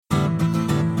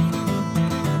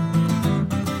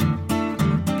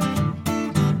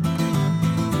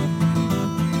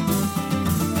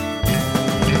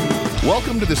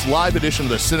Welcome to this live edition of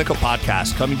the Sinica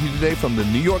Podcast, coming to you today from the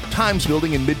New York Times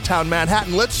building in Midtown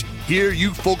Manhattan. Let's hear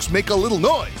you folks make a little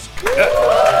noise.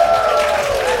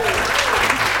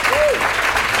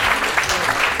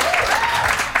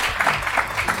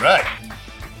 Right.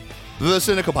 The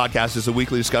Sinica Podcast is a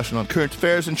weekly discussion on current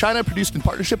affairs in China, produced in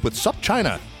partnership with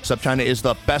SupChina. SupChina is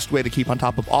the best way to keep on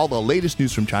top of all the latest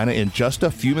news from China in just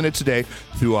a few minutes a day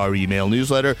through our email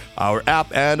newsletter, our app,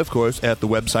 and, of course, at the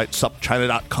website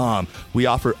supchina.com. We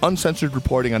offer uncensored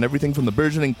reporting on everything from the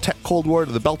burgeoning tech Cold War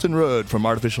to the Belt and Road, from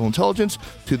artificial intelligence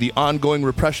to the ongoing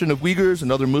repression of Uyghurs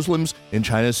and other Muslims in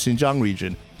China's Xinjiang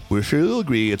region. We're sure you'll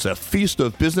agree it's a feast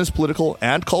of business, political,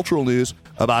 and cultural news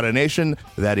about a nation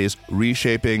that is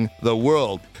reshaping the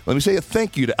world. Let me say a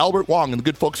thank you to Albert Wong and the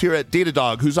good folks here at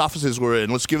Datadog, whose offices we're in.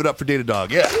 Let's give it up for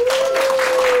Datadog. Yeah.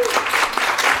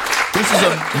 This is a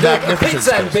magnificent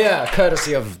pizza and beer,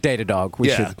 courtesy of Datadog.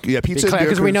 Pizza and beer,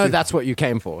 because we know that's what you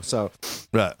came for. So,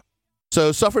 right.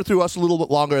 So suffer through us a little bit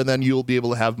longer, and then you'll be able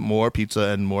to have more pizza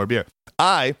and more beer.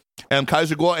 I am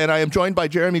Kaiser Guo, and I am joined by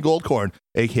Jeremy Goldkorn,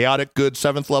 a chaotic good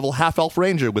 7th level half-elf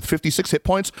ranger with 56 hit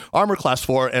points, armor class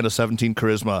 4, and a 17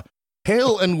 charisma.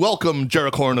 Hail and welcome,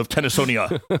 Jericorn of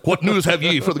Tennysonia. What news have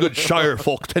ye for the good Shire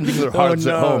folk tending their hearts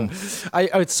at home?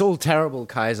 It's all terrible,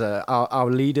 Kaiser.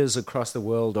 Our leaders across the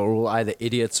world are all either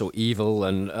idiots or evil,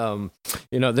 and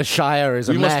the Shire is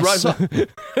a mess. Must rise up.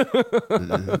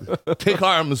 Take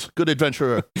arms, good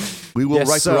adventurer. We will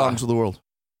right the wrongs of the world.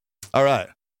 All right.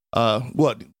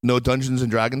 What? No Dungeons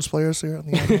and Dragons players here on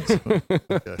the audience?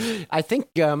 Okay. I think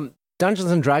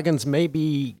Dungeons and Dragons may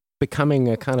be becoming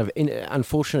a kind of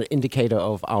unfortunate indicator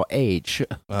of our age,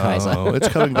 Kaiser. Oh, it's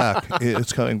coming back.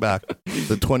 It's coming back.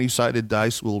 The 20-sided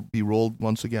dice will be rolled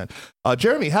once again.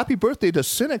 Jeremy, happy birthday to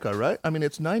Sinica, right? I mean,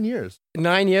 it's 9 years.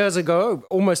 9 years ago,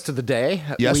 almost to the day,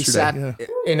 yesterday, we sat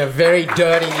in a very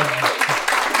dirty...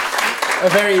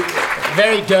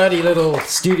 very dirty little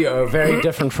studio, very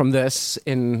different from this,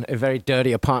 in a very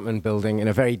dirty apartment building in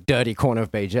a very dirty corner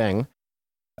of Beijing,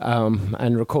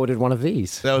 and recorded one of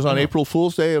these. That was on April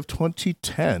Fool's Day of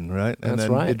 2010, right? And That's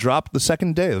then right. It dropped the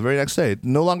second day, the very next day. It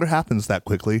no longer happens that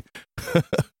quickly.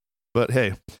 But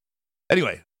hey.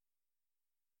 Anyway,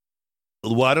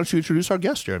 why don't you introduce our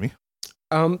guest, Jeremy?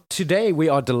 Today we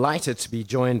are delighted to be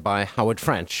joined by Howard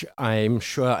French. I'm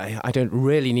sure I don't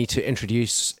really need to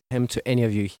introduce him to any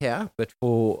of you here, but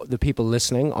for the people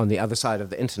listening on the other side of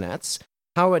the internets,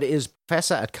 Howard is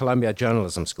professor at Columbia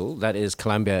Journalism School. That is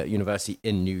Columbia University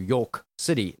in New York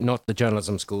City, not the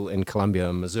journalism school in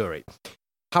Columbia, Missouri.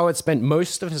 Howard spent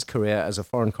most of his career as a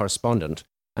foreign correspondent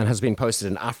and has been posted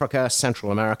in Africa,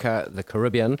 Central America, the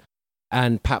Caribbean,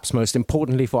 and perhaps most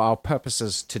importantly for our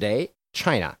purposes today,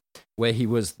 China, where he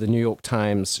was the New York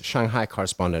Times Shanghai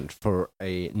correspondent for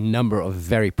a number of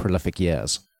very prolific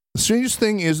years. The strangest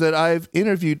thing is that I've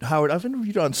interviewed Howard. I've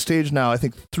interviewed on stage now, I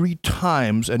think, 3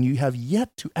 times, and you have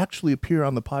yet to actually appear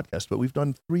on the podcast, but we've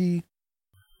done 3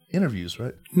 interviews,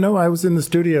 right? No, I was in the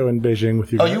studio in Beijing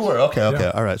with you guys. Oh, you were?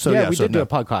 Okay. All right. So, we did do a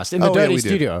podcast in the Dirty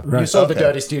Studio. Right. You saw the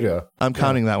Dirty Studio. I'm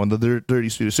counting that one, the Dirty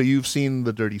Studio. So you've seen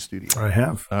the Dirty Studio. I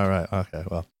have. All right. Okay.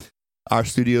 Well, our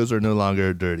studios are no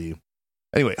longer dirty.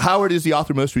 Anyway, Howard is the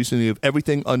author most recently of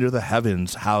Everything Under the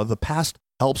Heavens, How the Past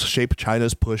Helps Shape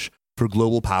China's Push for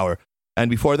Global Power. And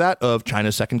before that, of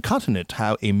China's Second Continent,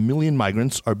 How a Million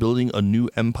Migrants Are Building a New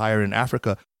Empire in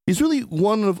Africa. He's really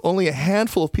one of only a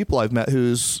handful of people I've met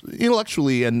who's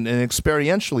intellectually and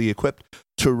experientially equipped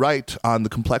to write on the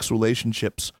complex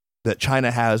relationships that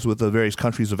China has with the various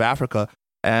countries of Africa,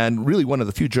 and really one of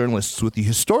the few journalists with the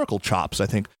historical chops, I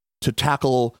think, to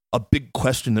tackle a big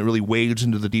question that really wades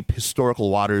into the deep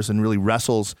historical waters and really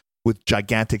wrestles with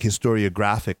gigantic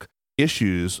historiographic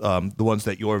issues, the ones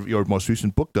that your most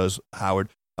recent book does, Howard.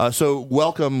 So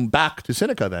welcome back to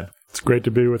Sinica, then. It's great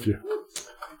to be with you.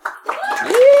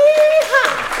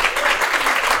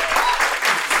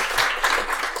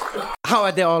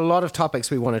 Howard, there are a lot of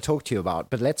topics we want to talk to you about,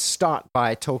 but let's start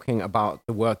by talking about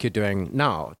the work you're doing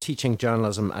now, teaching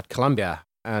journalism at Columbia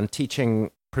and teaching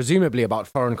presumably about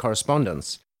foreign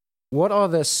correspondence. What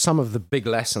are some of the big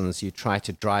lessons you try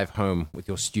to drive home with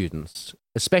your students,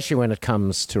 especially when it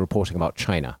comes to reporting about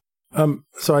China?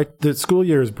 The school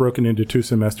year is broken into 2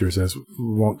 semesters, as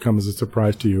won't come as a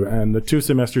surprise to you. And the 2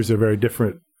 semesters are very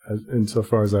different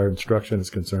insofar as our instruction is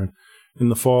concerned. In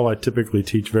the fall, I typically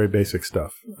teach very basic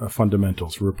stuff,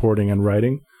 fundamentals, reporting and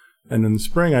writing. And in the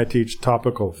spring, I teach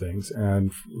topical things.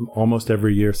 And almost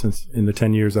every year since in the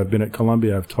 10 years I've been at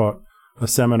Columbia, I've taught a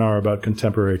seminar about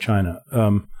contemporary China.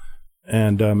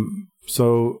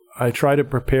 So I try to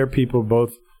prepare people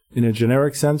both in a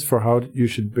generic sense for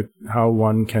how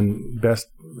one can best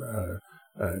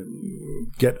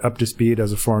get up to speed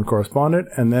as a foreign correspondent.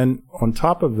 And then on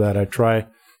top of that, I try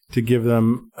to give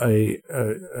them a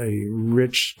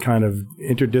rich kind of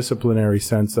interdisciplinary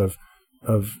sense of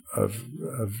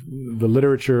the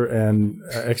literature and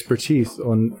expertise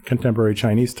on contemporary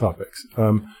Chinese topics.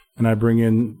 And I bring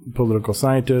in political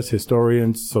scientists,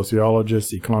 historians,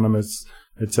 sociologists, economists,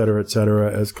 et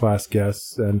cetera, as class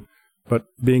guests. But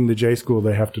being the J School,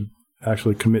 they have to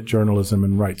actually commit journalism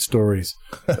and write stories.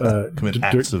 Commit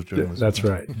acts of journalism. That's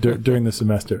right, during the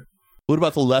semester. What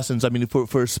about the lessons? I mean,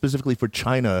 for specifically for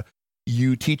China,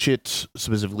 you teach it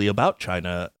specifically about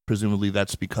China. Presumably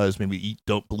that's because maybe you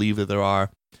don't believe that there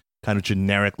are kind of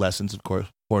generic lessons of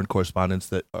foreign correspondence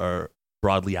that are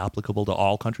broadly applicable to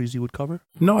all countries you would cover?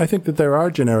 No, I think that there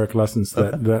are generic lessons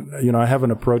that I have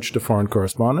an approach to foreign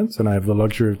correspondence, and I have the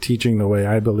luxury of teaching the way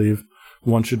I believe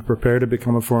one should prepare to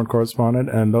become a foreign correspondent,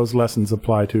 and those lessons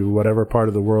apply to whatever part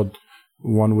of the world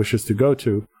one wishes to go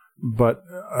to. But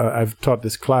I've taught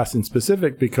this class in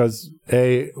specific because,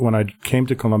 A, when I came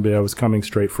to Columbia, I was coming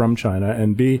straight from China,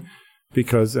 and B,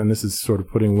 because, and this is sort of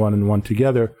putting one and one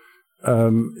together,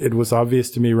 it was obvious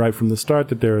to me right from the start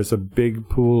that there is a big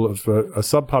pool of a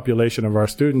subpopulation of our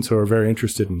students who are very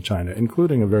interested in China,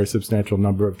 including a very substantial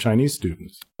number of Chinese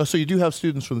students. Oh, so you do have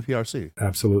students from the PRC?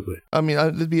 Absolutely. I mean,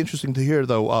 it'd be interesting to hear,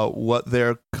 though, what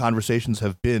their conversations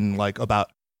have been like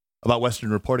about Western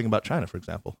reporting about China, for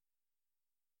example.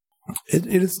 It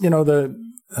is,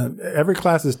 every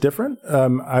class is different.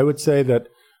 I would say that,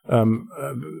 in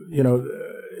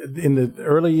the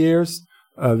early years,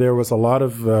 there was a lot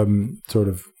of sort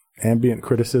of ambient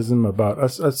criticism about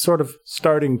a sort of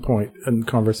starting point in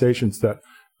conversations that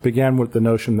began with the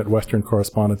notion that Western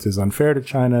correspondence is unfair to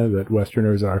China, that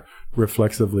Westerners are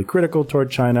reflexively critical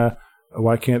toward China.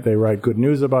 Why can't they write good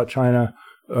news about China?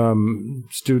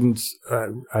 Students,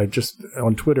 I just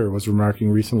on Twitter was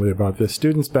remarking recently about this.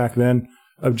 Students back then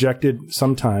objected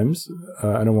sometimes,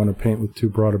 I don't want to paint with too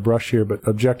broad a brush here, but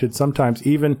objected sometimes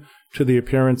even to the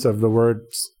appearance of the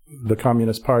words the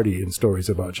Communist Party in stories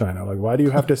about China. Like, why do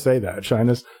you have to say that?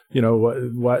 China's,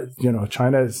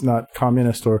 China is not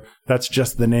communist, or that's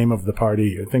just the name of the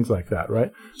party, or things like that,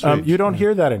 right? You don't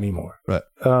hear that anymore. Right.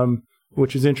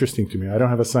 Which is interesting to me. I don't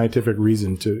have a scientific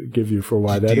reason to give you for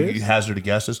why that is. Do you hazard a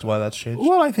guess as to why that's changed?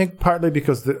 Well, I think partly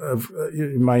because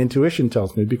my intuition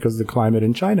tells me because the climate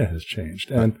in China has changed.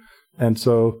 And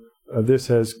so this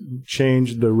has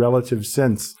changed the relative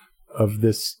sense of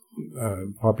this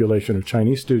population of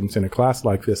Chinese students in a class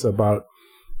like this about,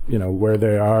 where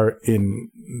they are in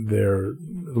their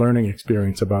learning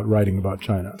experience about writing about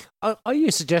China. Are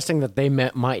you suggesting that they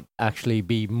might actually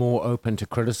be more open to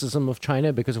criticism of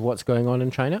China because of what's going on in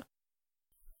China?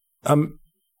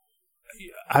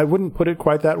 I wouldn't put it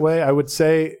quite that way. I would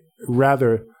say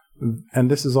rather,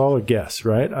 and this is all a guess,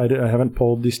 right? I haven't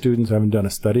polled these students, I haven't done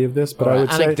a study of this, but I would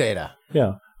anecdata.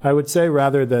 I would say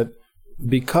rather that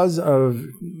because of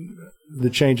the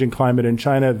changing climate in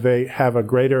China, they have a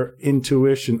greater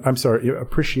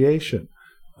appreciation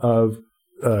of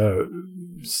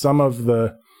some of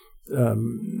the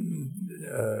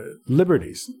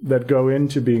liberties that go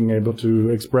into being able to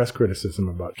express criticism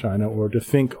about China or to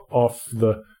think off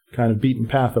the kind of beaten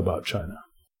path about China.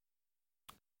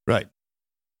 Right.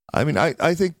 I mean,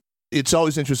 I think it's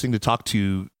always interesting to talk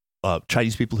to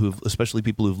Chinese people especially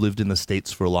people who've lived in the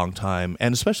States for a long time,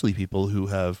 and especially people who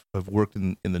have worked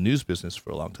in the news business for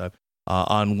a long time.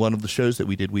 On one of the shows that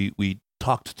we did, we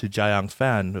talked to Jiayang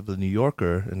Fan of the New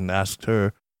Yorker and asked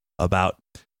her about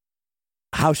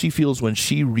how she feels when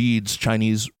she reads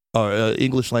Chinese or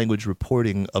English language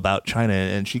reporting about China,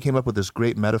 and she came up with this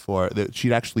great metaphor that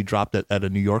she'd actually dropped at a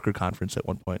New Yorker conference at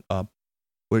one point,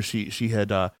 where she had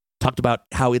talked about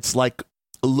how it's like.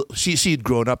 She had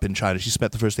grown up in China. She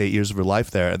spent the first 8 years of her life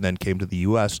there and then came to the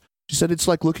U.S. She said, it's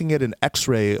like looking at an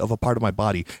X-ray of a part of my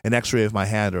body, an X-ray of my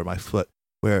hand or my foot,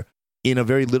 where in a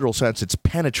very literal sense, it's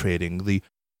penetrating. The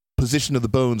position of the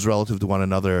bones relative to one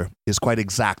another is quite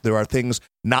exact. There are things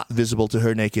not visible to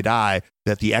her naked eye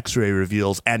that the X-ray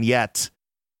reveals, and yet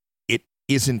it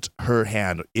isn't her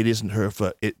hand. It isn't her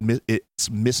foot.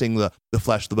 It's missing the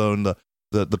flesh, the bone,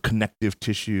 the connective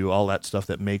tissue, all that stuff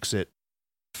that makes it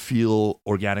feel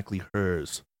organically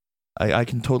hers. I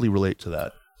can totally relate to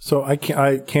that. So I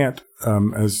can't,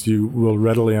 as you will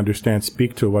readily understand,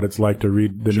 speak to what it's like to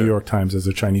read the New York Times as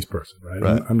a Chinese person,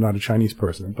 right? I'm not a Chinese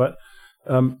person. But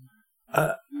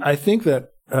I think that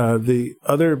the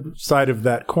other side of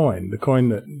that coin, the coin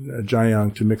that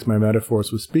Jiayang, to mix my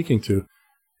metaphors, was speaking to,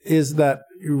 is that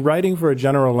writing for a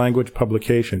general language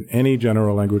publication, any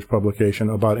general language publication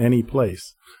about any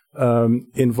place,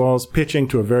 involves pitching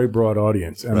to a very broad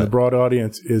audience. And the broad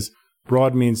audience is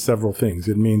broad means several things.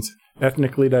 It means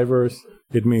ethnically diverse.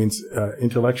 It means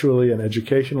intellectually and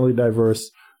educationally diverse,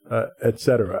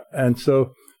 etc. And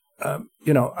so,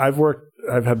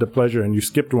 I've had the pleasure, and you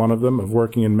skipped one of them, of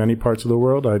working in many parts of the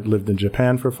world. I lived in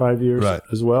Japan for 5 years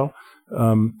as well.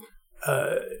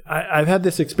 I've had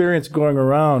this experience going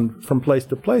around from place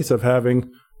to place of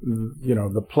having,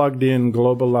 the plugged-in,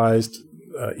 globalized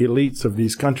elites of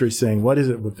these countries saying, what is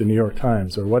it with the New York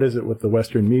Times, or what is it with the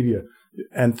Western media,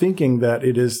 and thinking that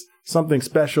it is something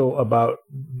special about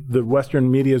the Western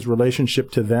media's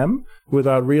relationship to them,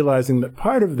 without realizing that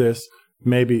part of this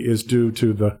maybe is due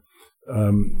to the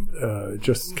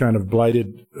just kind of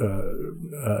blighted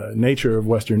nature of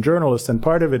Western journalists, and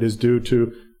part of it is due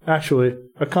to actually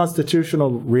a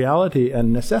constitutional reality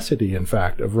and necessity, in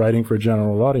fact, of writing for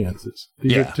general audiences.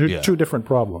 These are two different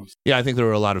problems. Yeah, I think there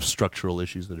are a lot of structural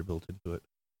issues that are built into it.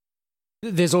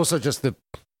 There's also just the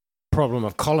problem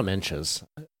of column inches.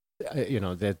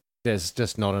 There's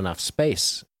just not enough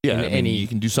space. Yeah, you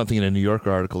can do something in a New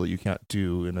Yorker article that you can't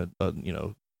do in a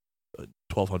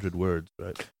 1,200 words,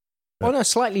 right? On a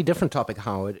slightly different topic,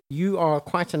 Howard, you are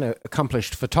quite an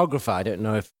accomplished photographer. I don't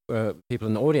know if people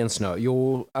in the audience know.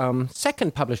 Your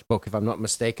second published book, if I'm not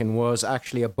mistaken, was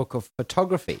actually a book of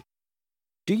photography.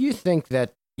 Do you think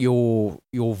that your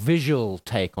visual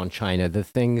take on China, the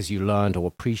things you learned or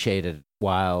appreciated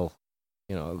while,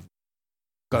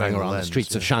 going around the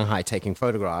streets of Shanghai taking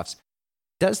photographs,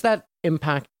 does that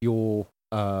impact your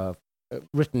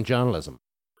written journalism?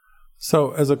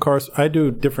 So as a course, I do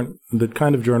different. The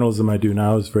kind of journalism I do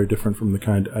now is very different from the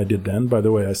kind I did then. By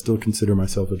the way, I still consider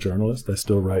myself a journalist. I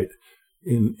still write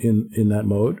in that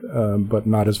mode, but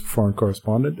not as a foreign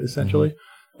correspondent, essentially.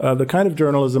 Mm-hmm. The kind of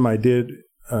journalism I did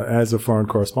as a foreign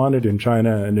correspondent in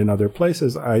China and in other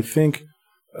places, I think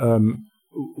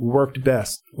worked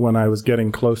best when I was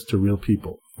getting close to real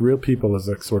people. Real people is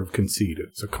a sort of conceit.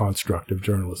 It's a construct of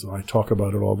journalism. I talk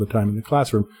about it all the time in the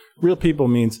classroom. Real people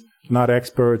means not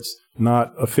experts,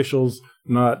 not officials,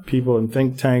 not people in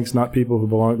think tanks, not people who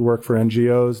work for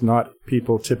NGOs, not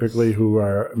people typically who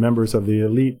are members of the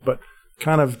elite, but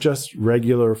kind of just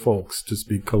regular folks, to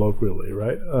speak colloquially,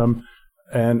 right?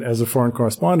 And as a foreign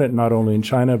correspondent, not only in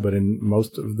China, but in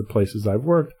most of the places I've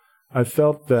worked, I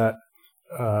felt that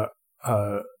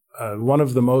one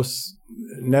of the most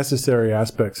necessary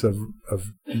aspects of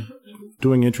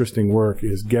doing interesting work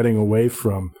is getting away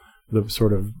from the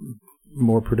sort of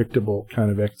more predictable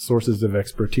kind of sources of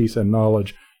expertise and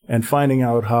knowledge, and finding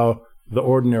out how the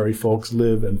ordinary folks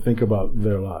live and think about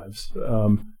their lives.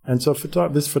 And so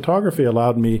this photography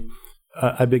allowed me,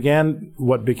 I began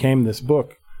what became this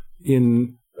book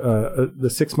in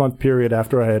the 6-month period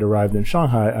after I had arrived in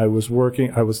Shanghai.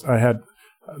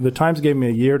 The Times gave me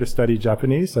a year to study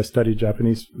Japanese. I studied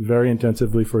Japanese very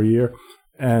intensively for a year.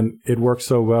 And it worked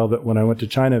so well that when I went to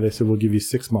China, they said, we'll give you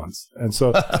 6 months. And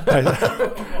so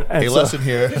lesson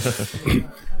here.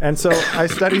 And so I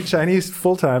studied Chinese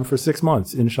full time for 6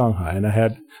 months in Shanghai. And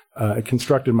I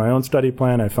constructed my own study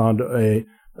plan. I found a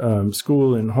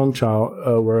school in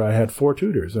Hongqiao where I had 4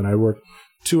 tutors, and I worked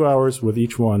 2 hours with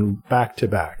each one back to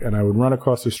back. And I would run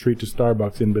across the street to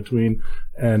Starbucks in between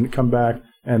and come back,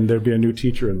 and there'd be a new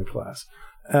teacher in the class.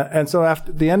 And so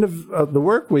after the end of the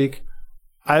work week,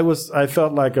 I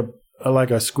felt like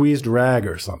a squeezed rag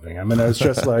or something. I mean, I was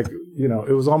just like,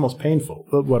 it was almost painful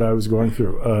what I was going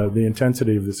through, the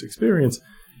intensity of this experience.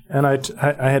 And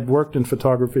I had worked in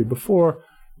photography before,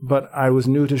 but I was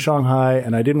new to Shanghai,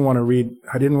 and I didn't want to read,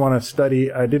 I didn't want to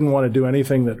study, I didn't want to do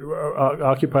anything that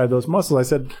occupied those muscles. I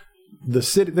said,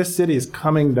 this city is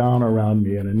coming down around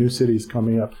me, and a new city is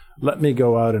coming up. Let me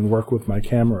go out and work with my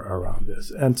camera around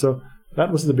this. And so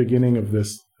that was the beginning of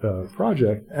this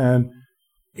project. And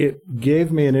it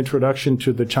gave me an introduction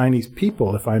to the Chinese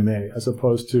people, if I may, as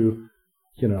opposed to,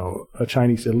 a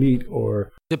Chinese elite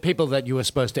or the people that you were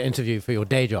supposed to interview for your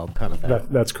day job, kind of thing.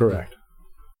 That's correct.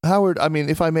 Howard, I mean,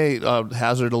 if I may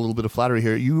hazard a little bit of flattery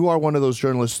here, you are one of those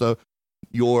journalists, though,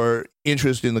 your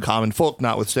interest in the common folk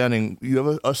notwithstanding, you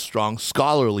have a strong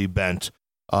scholarly bent.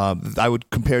 I would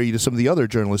compare you to some of the other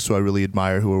journalists who I really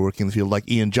admire who are working in the field,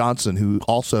 like Ian Johnson, who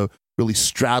also really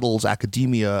straddles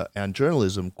academia and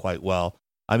journalism quite well.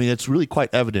 I mean, it's really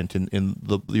quite evident in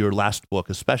your last book,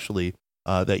 especially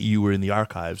that you were in the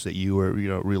archives, that you were,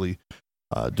 really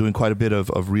doing quite a bit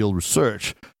of real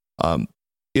research.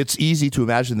 It's easy to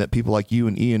imagine that people like you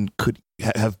and Ian could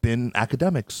have been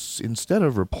academics instead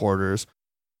of reporters.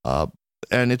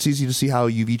 And it's easy to see how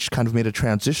you've each kind of made a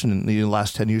transition in the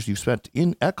last 10 years you've spent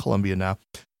at Columbia now.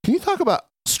 Can you talk about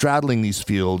straddling these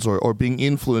fields or being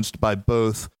influenced by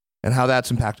both, and how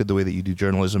that's impacted the way that you do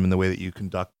journalism and the way that you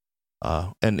conduct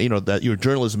and that your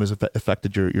journalism has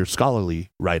affected your scholarly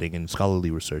writing and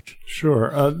scholarly research.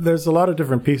 Sure. There's a lot of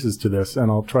different pieces to this,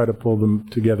 and I'll try to pull them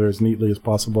together as neatly as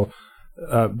possible,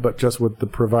 but just with the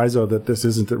proviso that this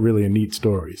isn't really a neat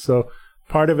story. So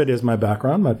part of it is my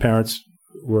background. My parents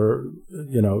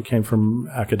came from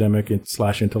academic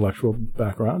 / intellectual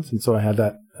backgrounds, and so I had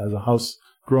that as a house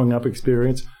growing up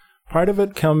experience. Part of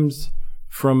it comes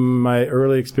from my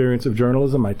early experience of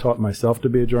journalism. I taught myself to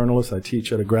be a journalist. I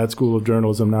teach at a grad school of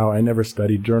journalism now. I never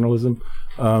studied journalism.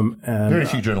 And very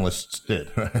few journalists did.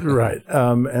 Right.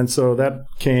 And so that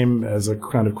came as a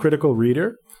kind of critical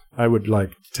reader. I would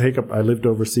I lived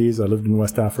overseas. I lived in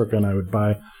West Africa, and I would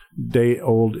buy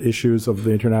day-old issues of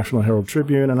the International Herald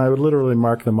Tribune, and I would literally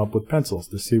mark them up with pencils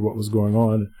to see what was going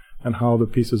on and how the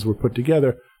pieces were put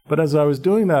together. But as I was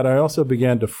doing that, I also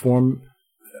began to form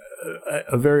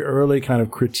a very early kind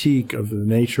of critique of the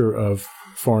nature of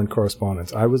foreign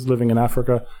correspondence. I was living in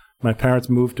Africa. My parents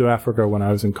moved to Africa when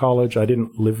I was in college. I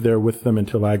didn't live there with them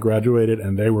until I graduated,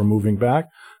 and they were moving back.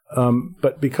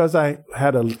 But because I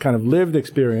had a kind of lived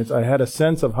experience, I had a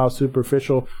sense of how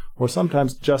superficial or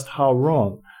sometimes just how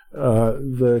wrong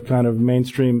the kind of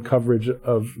mainstream coverage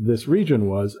of this region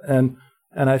was. And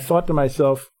I thought to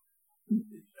myself,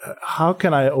 how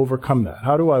can I overcome that?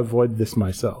 How do I avoid this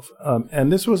myself?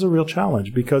 And this was a real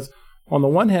challenge because on the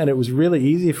one hand, it was really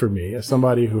easy for me as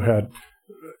somebody who had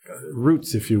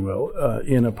roots, if you will,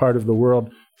 in a part of the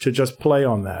world to just play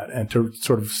on that and to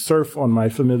sort of surf on my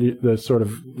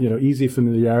easy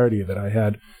familiarity that I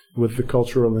had with the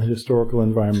cultural and historical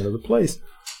environment of the place.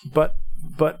 But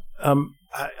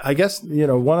I guess,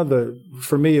 one of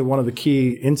the key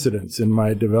incidents in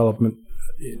my development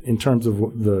in terms of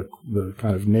the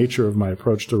kind of nature of my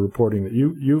approach to reporting that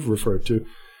you've referred to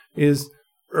is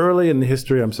early in the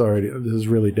history, I'm sorry, this is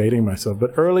really dating myself,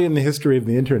 but early in the history of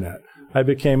the internet, I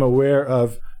became aware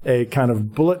of a kind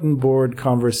of bulletin board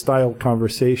style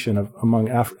conversation among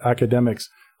academics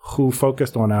who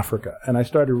focused on Africa. And I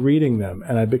started reading them,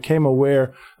 and I became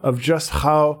aware of just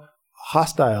how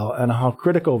hostile and how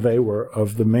critical they were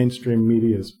of the mainstream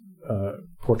media's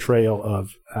portrayal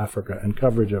of Africa and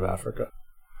coverage of Africa.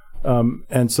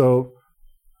 And so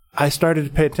I started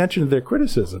to pay attention to their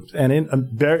criticisms, and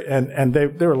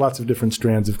there were lots of different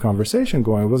strands of conversation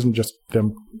going. It wasn't just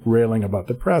them railing about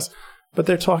the press, but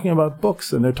they're talking about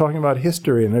books, and they're talking about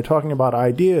history, and they're talking about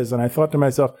ideas. And I thought to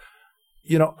myself,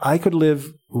 I could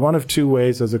live one of two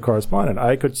ways as a correspondent.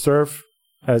 I could surf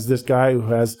as this guy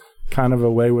who has kind of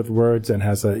a way with words and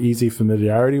has an easy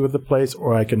familiarity with the place,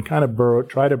 or I can kind of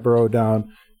try to burrow down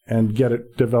and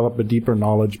develop a deeper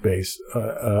knowledge base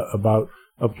about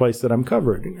a place that I'm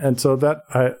covering. And so that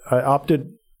I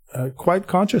opted quite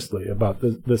consciously about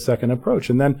the second approach.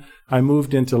 And then I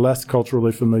moved into less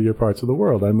culturally familiar parts of the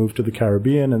world. I moved to the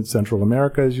Caribbean and Central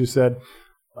America, as you said.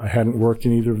 I hadn't worked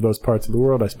in either of those parts of the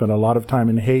world. I spent a lot of time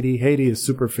in Haiti. Haiti is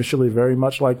superficially very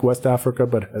much like West Africa,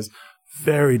 but has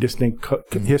very distinct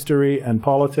history and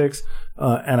politics.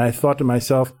 And I thought to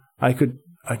myself, I could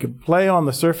play on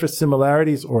the surface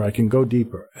similarities, or I can go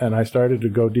deeper. And I started to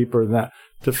go deeper than that.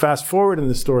 To fast forward in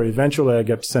the story, eventually I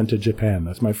get sent to Japan.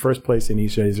 That's my first place in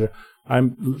East Asia.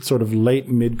 I'm sort of late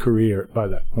mid-career by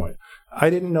that point. I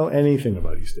didn't know anything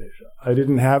about East Asia. I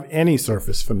didn't have any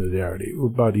surface familiarity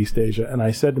about East Asia. And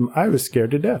I said to him, I was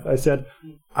scared to death. I said,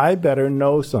 I better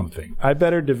know something. I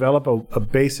better develop a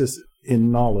basis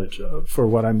in knowledge for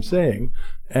what I'm saying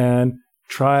and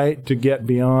try to get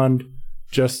beyond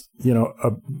just,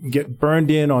 get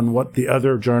burned in on what the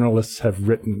other journalists have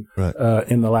written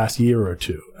in the last year or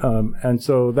two. And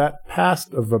so that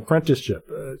past of apprenticeship,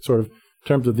 sort of in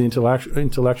terms of the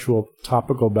intellectual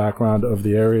topical background of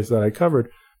the areas that I covered,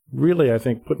 really, I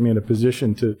think, put me in a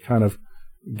position to kind of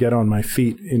get on my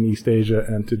feet in East Asia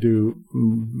and to do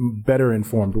better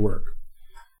informed work.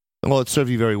 Well, it served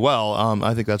you very well.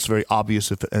 I think that's very obvious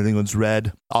if anyone's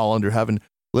read All Under Heaven.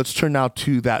 Let's turn now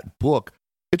to that book.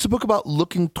 It's a book about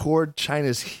looking toward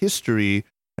China's history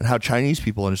and how Chinese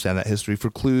people understand that history for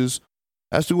clues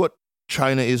as to what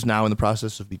China is now in the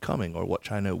process of becoming, or what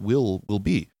China will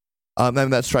be.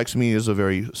 And that strikes me as a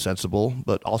very sensible,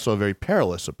 but also a very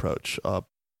perilous approach.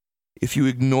 If you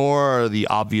ignore the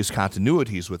obvious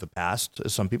continuities with the past,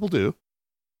 as some people do,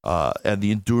 and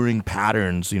the enduring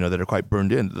patterns, that are quite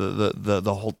burned in,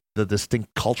 the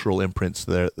distinct cultural imprints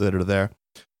that are there,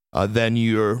 then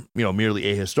you're, merely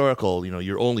ahistorical.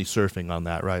 You're only surfing on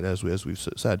that, right? As we've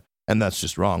said, and that's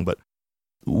just wrong. But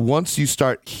once you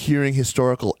start hearing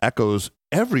historical echoes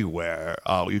everywhere,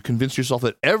 you convince yourself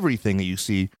that everything that you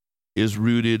see is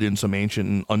rooted in some ancient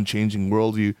and unchanging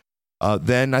worldview.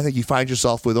 Then I think you find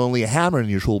yourself with only a hammer in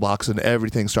your toolbox, and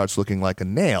everything starts looking like a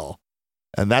nail.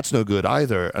 and that's no good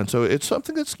either. And so it's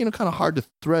something that's kind of hard to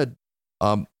thread.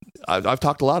 I've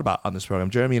talked a lot about on this program.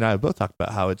 Jeremy and I have both talked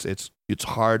about how it's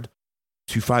hard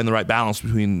to find the right balance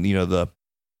between the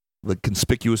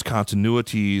conspicuous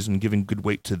continuities and giving good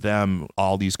weight to them,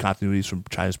 all these continuities from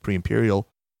China's pre-imperial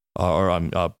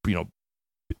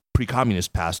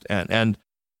pre-communist past, and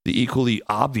the equally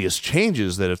obvious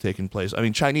changes that have taken place. I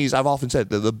mean, Chinese, I've often said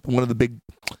that one of the big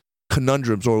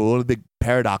conundrums or one of the big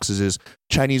paradoxes is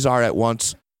Chinese are at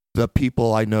once the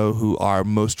people I know who are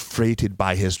most freighted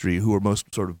by history, who are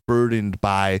most sort of burdened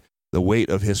by the weight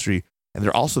of history, and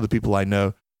they're also the people I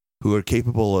know who are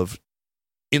capable of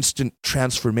instant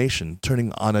transformation,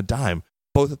 turning on a dime,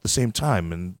 both at the same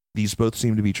time, and these both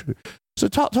seem to be true. So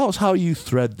tell us how you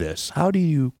thread this. I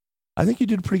think you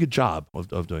did a pretty good job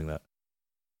of doing that.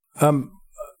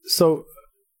 So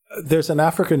there's an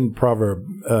African proverb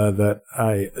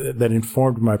that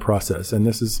informed my process, and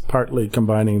this is partly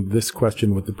combining this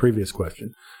question with the previous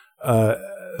question.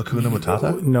 Hakuna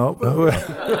Matata? No.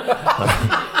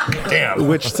 Damn.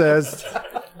 Which says.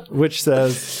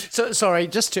 So sorry,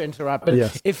 just to interrupt, but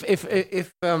yes.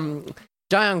 if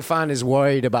Jiang Fan is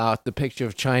worried about the picture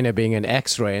of China being an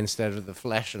X-ray instead of the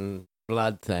flesh and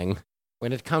blood thing,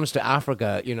 when it comes to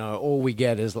Africa, all we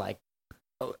get is like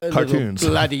a cartoons,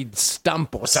 little bloodied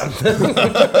stump or something.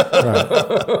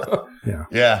 Right.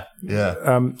 Yeah.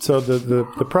 So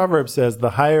the proverb says,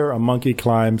 "The higher a monkey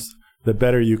climbs, the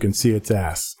better you can see its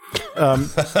ass."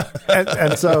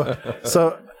 And so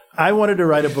I wanted to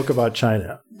write a book about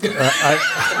China. And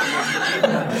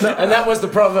that was the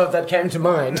proverb that came to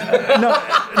mind.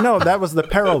 No, that was the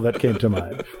peril that came to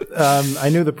mind. I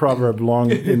knew the proverb long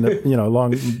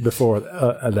before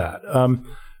that.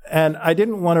 And I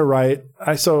didn't want to write.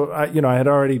 I had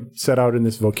already set out in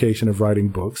this vocation of writing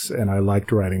books, and I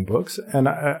liked writing books, and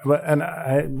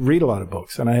I read a lot of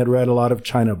books, and I had read a lot of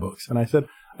China books, and I said,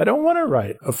 I don't want to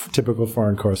write a typical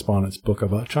foreign correspondence book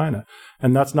about China.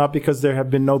 And that's not because there have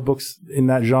been no books in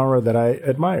that genre that I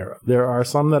admire. There are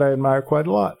some that I admire quite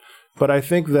a lot. But I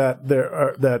think that there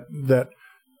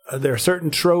are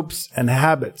certain tropes and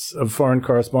habits of foreign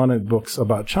correspondent books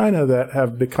about China that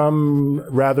have become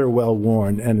rather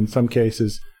well-worn and in some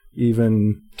cases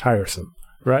even tiresome,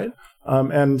 right?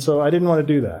 And so I didn't want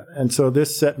to do that. And so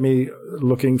this set me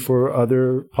looking for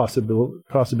other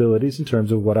possibilities in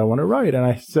terms of what I want to write. And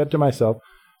I said to myself,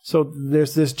 so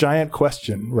there's this giant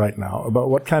question right now about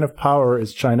what kind of power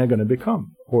is China going to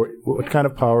become, or what kind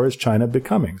of power is China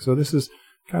becoming? So this is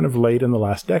kind of late in the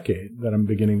last decade that I'm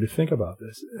beginning to think about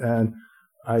this. And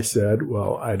I said,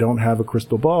 well, I don't have a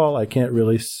crystal ball. I can't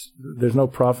really, there's no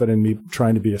profit in me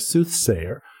trying to be a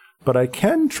soothsayer, but I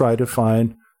can try to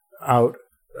find out,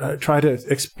 try to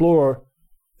explore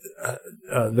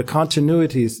the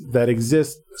continuities that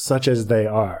exist such as they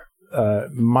are.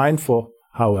 Mindful,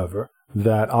 however,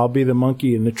 that I'll be the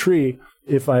monkey in the tree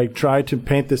if I try to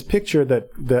paint this picture that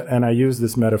and I use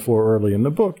this metaphor early in the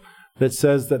book, that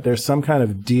says that there's some kind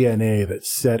of DNA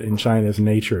that's set in China's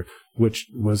nature, which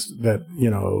was that,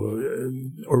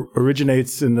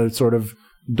 originates in the sort of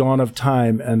dawn of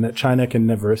time, and that China can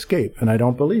never escape. And I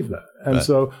don't believe that. And right.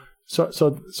 So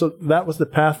that was the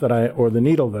path or the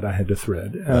needle that I had to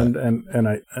thread. And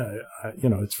I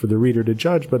it's for the reader to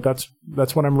judge, but that's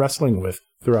what I'm wrestling with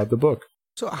throughout the book.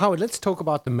 So, Howard, let's talk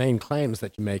about the main claims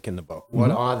that you make in the book.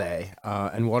 What are they,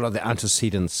 and what are the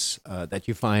antecedents that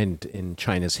you find in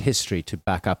China's history to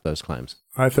back up those claims?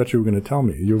 I thought you were going to tell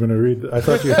me. You were going to read. I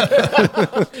thought you.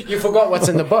 You forgot what's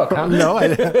in the book, huh? No,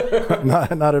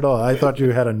 not at all. I thought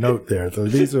you had a note there. So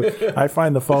these are. I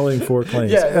find the following 4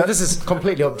 claims. Yeah, this is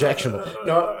completely objectionable.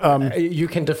 No, you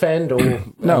can defend or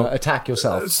attack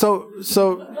yourself. So,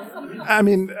 I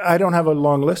mean, I don't have a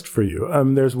long list for you.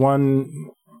 There's one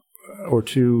or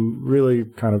two really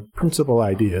kind of principal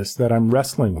ideas that I'm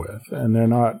wrestling with, and they're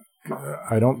not.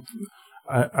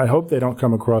 I hope they don't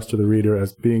come across to the reader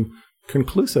as being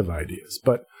conclusive ideas.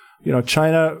 But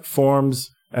China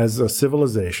forms as a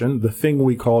civilization. The thing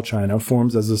we call China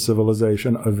forms as a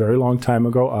civilization a very long time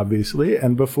ago, obviously,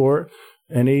 and before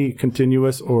any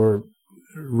continuous or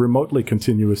remotely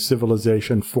continuous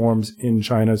civilization forms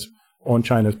on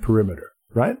China's perimeter.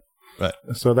 Right. Right.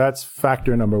 So that's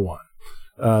factor number 1.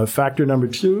 Factor number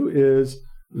 2 is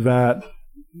that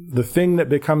the thing that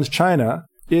becomes China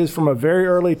is from a very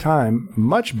early time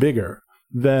much bigger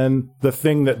than the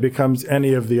thing that becomes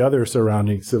any of the other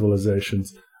surrounding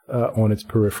civilizations on its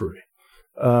periphery.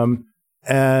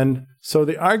 And so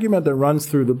the argument that runs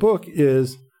through the book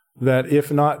is that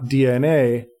if not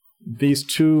DNA, these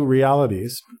two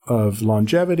realities of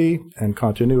longevity and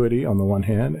continuity on the one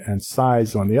hand and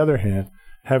size on the other hand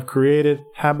have created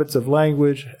habits of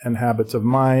language and habits of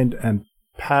mind and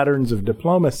patterns of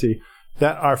diplomacy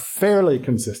that are fairly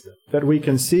consistent, that we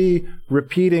can see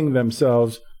repeating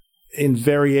themselves in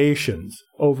variations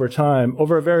over time,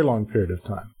 over a very long period of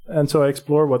time. And so I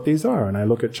explore what these are, and I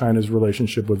look at China's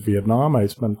relationship with Vietnam. I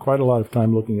spend quite a lot of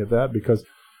time looking at that because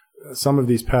some of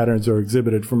these patterns are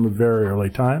exhibited from a very early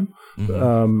time.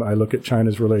 Mm-hmm. I look at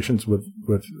China's relations with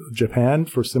Japan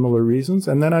for similar reasons,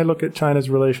 and then I look at China's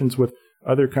relations with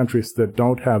other countries that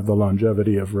don't have the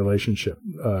longevity of relationship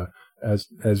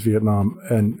as Vietnam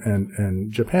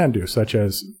and Japan do, such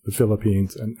as the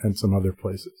Philippines and some other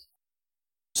places.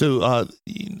 So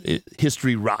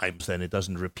history rhymes, and it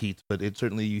doesn't repeat, but it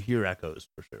certainly you hear echoes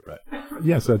for sure, right?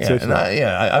 Yes, I'd say so.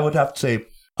 I would have to say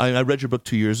I read your book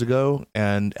 2 years ago,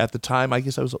 and at the time, I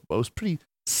guess I was pretty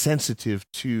sensitive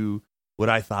to what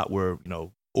I thought were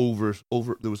over.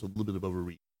 There was a little bit of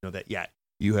overreach. That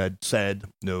you had said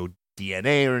no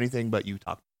DNA or anything, but you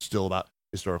talked still about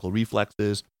historical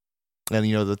reflexes, and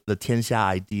the Tianxia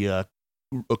idea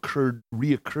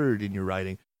reoccurred in your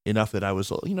writing enough that I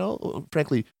was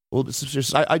frankly a little bit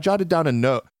suspicious. I jotted down a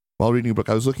note while reading your book.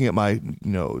 I was looking at my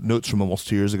notes from almost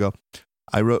 2 years ago.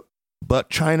 I wrote, "But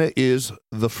China is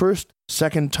the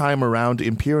second time around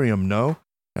imperium, no?"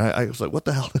 And I was like, what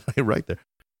the hell did I write there?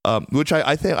 Which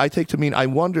I take to mean I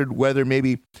wondered whether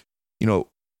maybe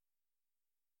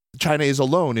China is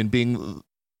alone in being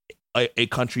a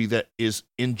country that is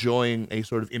enjoying a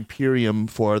sort of imperium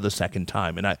for the second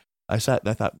time. And I sat and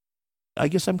I thought, I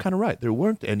guess I'm kind of right. There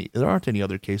aren't any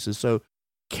other cases. So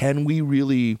can we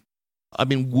really,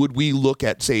 would we look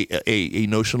at, say, a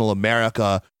notional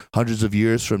America hundreds of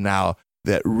years from now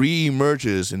that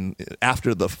reemerges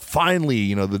after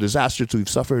the disasters we've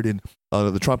suffered in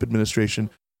the Trump administration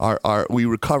we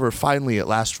recover finally at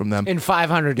last from them in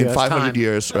 500 years? In 500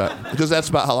 years, right? Because that's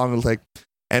about how long it'll take.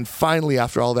 And finally,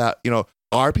 after all that,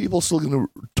 are people still going to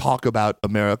talk about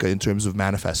America in terms of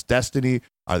manifest destiny?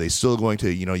 Are they still going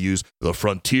to, use the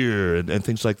frontier and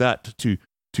things like that to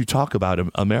talk about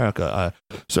America?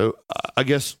 So I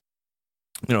guess,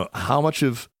 how much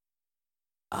of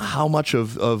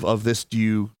this do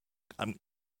you?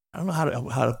 I don't know how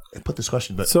to put this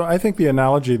question, but so I think the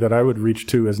analogy that I would reach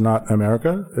to is not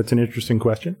America. It's an interesting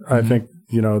question. Mm-hmm. I think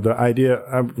the idea.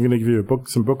 I'm going to give you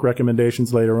some book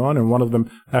recommendations later on, and one of them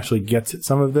actually gets at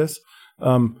some of this.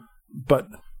 But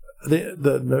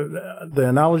the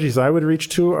analogies I would reach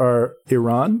to are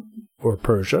Iran or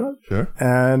Persia, sure,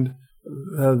 and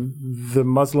the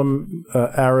Muslim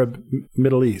Arab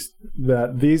Middle East.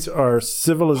 That these are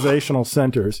civilizational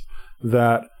centers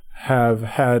that have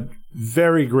had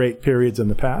very great periods in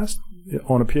the past,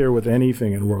 on a peer with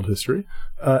anything in world history,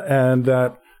 and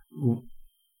that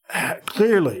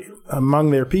clearly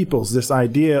among their peoples, this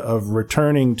idea of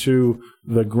returning to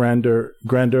the grandeur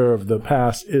of the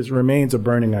past remains a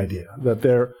burning idea.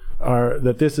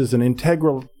 That this is an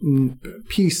integral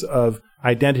piece of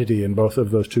identity in both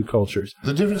of those two cultures.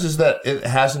 The difference is that it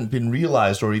hasn't been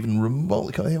realized or even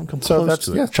remotely come close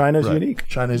to it. Yes, China's right. unique.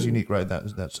 China's unique, right?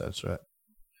 That sense, right?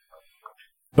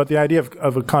 But the idea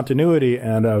of a continuity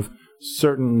and of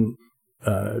certain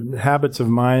habits of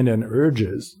mind and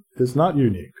urges is not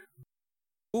unique.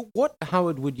 What,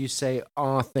 Howard, would you say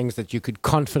are things that you could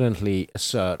confidently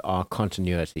assert are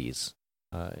continuities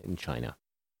in China?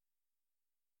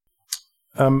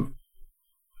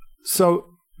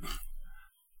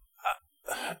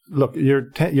 Look,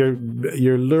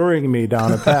 you're luring me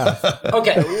down a path.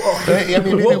 Okay.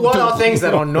 What are things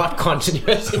that are not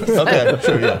continuities? Okay,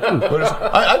 sure, yeah.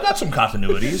 I've got some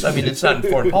continuities. It's not in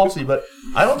foreign policy, but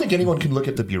I don't think anyone can look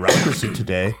at the bureaucracy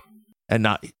today and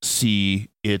not see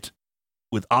it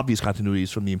with obvious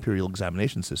continuities from the imperial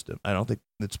examination system. I don't think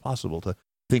it's possible to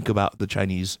think about the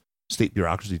Chinese state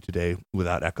bureaucracy today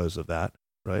without echoes of that,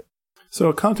 right? So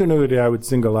a continuity I would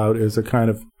single out is a kind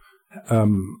of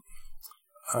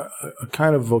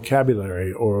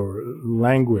vocabulary or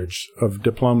language of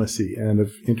diplomacy and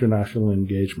of international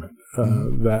engagement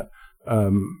that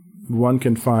one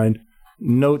can find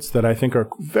notes that I think are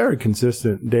very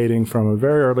consistent, dating from a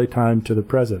very early time to the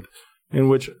present, in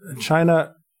which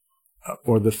China,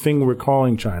 or the thing we're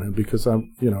calling China, because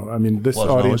this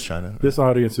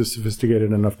audience is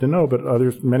sophisticated enough to know, but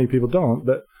many people don't,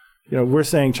 that we're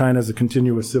saying China is a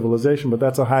continuous civilization, but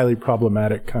that's a highly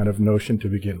problematic kind of notion to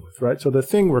begin with, right? So the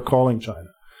thing we're calling China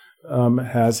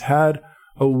has had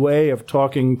a way of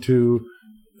talking to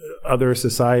other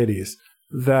societies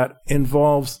that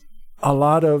involves a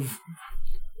lot of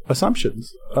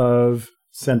assumptions of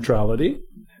centrality,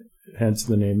 hence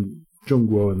the name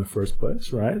Zhongguo in the first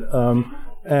place, right?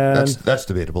 And that's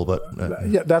debatable, but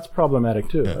yeah, that's problematic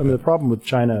too. Yeah. I mean, the problem with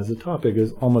China as a topic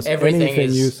is almost Everything anything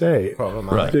is you say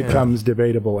becomes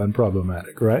debatable and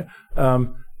problematic, right?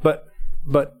 But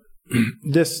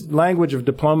this language of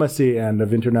diplomacy and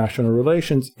of international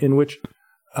relations, in which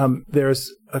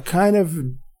there's a kind of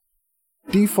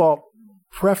default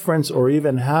preference or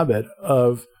even habit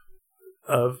of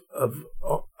I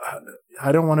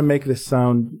don't want to make this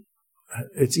sound.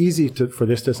 It's easy for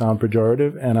this to sound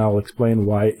pejorative, and I'll explain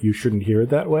why you shouldn't hear it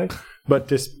that way. But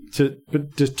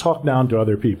to talk down to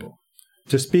other people,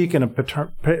 to speak in a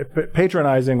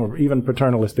patronizing or even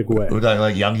paternalistic way.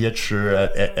 Like Yang Yechi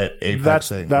at APEC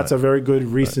saying that's a very good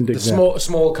recent example.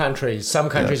 Small countries. Some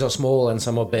countries are small and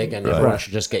some are big, and everyone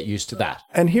should just get used to that.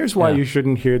 And here's why you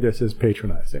shouldn't hear this as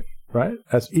patronizing, right?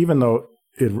 As even though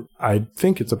I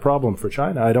think it's a problem for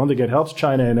China, I don't think it helps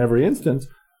China in every instance.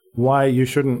 Why you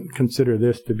shouldn't consider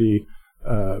this to be,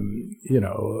 I'm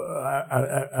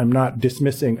not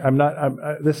dismissing.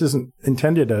 This isn't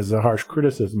intended as a harsh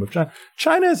criticism of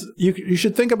China. You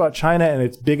should think about China and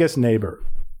its biggest neighbor,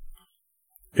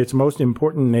 its most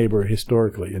important neighbor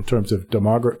historically in terms of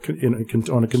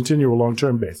demography on a continual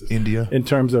long-term basis. India. In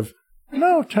terms of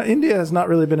India has not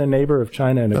really been a neighbor of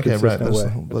China in a consistent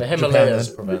way. The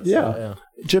Himalayas prevents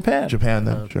Japan. Japan,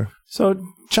 then, sure. So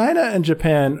China and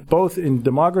Japan, both in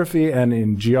demography and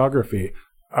in geography,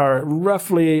 are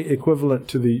roughly equivalent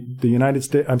to the United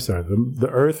States. I'm sorry, the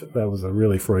Earth. That was a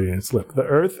really Freudian slip. The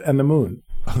Earth and the Moon.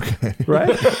 Okay. Right?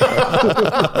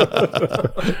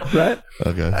 Right?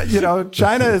 Okay.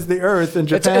 China is the Earth and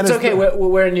Japan it's okay.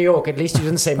 We're in New York. At least you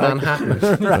didn't say Manhattan.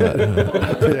 Right.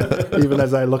 Yeah. Even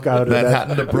as I look out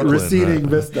Manhattan at that to Brooklyn, receding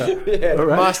vista.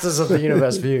 Right? Masters of the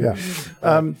Universe view.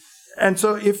 Yeah. And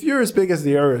so if you're as big as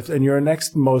the Earth and your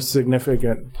next most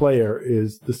significant player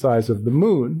is the size of the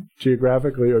Moon,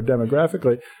 geographically or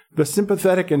demographically, the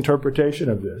sympathetic interpretation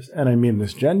of this, and I mean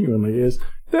this genuinely, is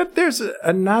that there's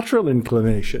a natural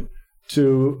inclination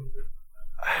to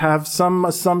have some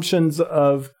assumptions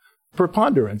of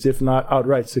preponderance, if not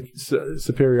outright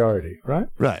superiority, right?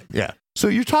 Right, yeah. So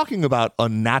you're talking about a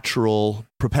natural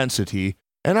propensity,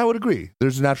 and I would agree.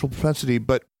 There's a natural propensity,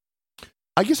 but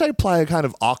I guess I apply a kind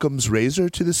of Occam's razor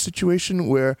to this situation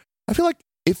where I feel like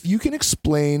if you can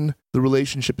explain the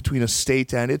relationship between a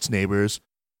state and its neighbors,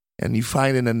 and you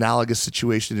find an analogous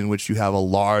situation in which you have a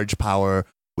large power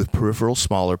with peripheral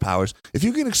smaller powers, if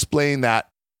you can explain that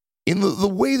in the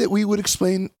way that we would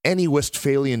explain any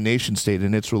Westphalian nation state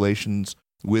and its relations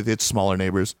with its smaller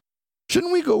neighbors,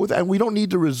 shouldn't we go with that? And we don't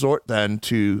need to resort then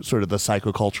to sort of the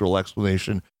psychocultural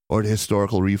explanation or to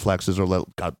historical reflexes or,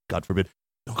 God forbid,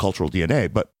 cultural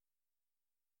DNA. But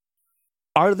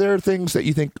are there things that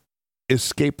you think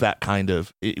escape that kind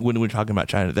of, when we're talking about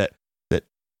China, that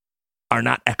are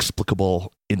not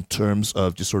explicable in terms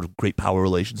of just sort of great power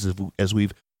relations as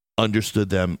we've understood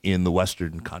them in the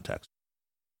Western context?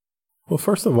 Well,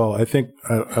 first of all, I think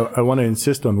I want to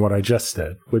insist on what I just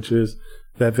said, which is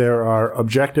that there are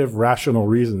objective, rational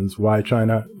reasons why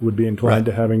China would be inclined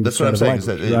to having this. That's what I'm saying, is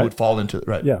that it would fall into,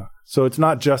 right? Yeah. So it's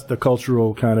not just the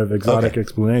cultural kind of exotic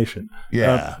explanation.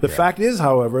 Yeah. The fact is,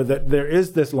 however, that there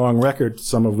is this long record,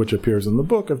 some of which appears in the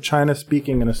book, of China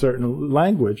speaking in a certain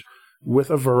language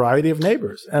with a variety of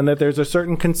neighbors, and that there's a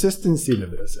certain consistency to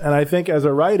this. And I think as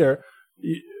a writer,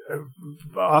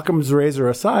 Occam's razor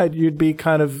aside, it'd be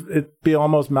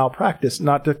almost malpractice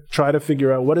not to try to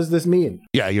figure out what does this mean.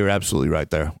 Yeah, you're absolutely right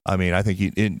there. I mean, I think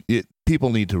people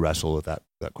need to wrestle with that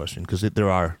question because there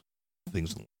are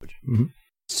things in the language. Mm-hmm.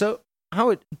 So,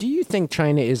 Howard, do you think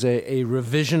China is a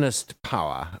revisionist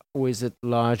power, or is it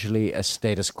largely a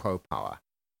status quo power?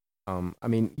 I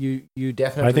mean, you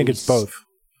definitely. I think it's both.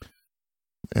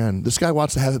 And this guy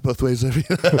wants to have it both ways. I think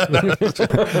it's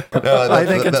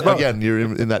both. Again, you're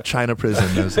in that China prison.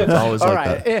 It's always all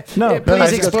like right. that.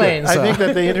 Please explain. I think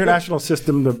that the international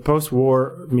system, the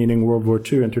post-war, meaning World War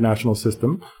II international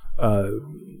system,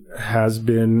 has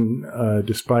been,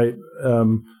 despite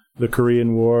the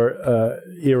Korean War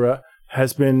era,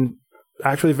 has been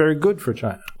actually very good for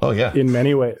China. Oh, yeah. In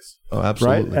many ways. Oh,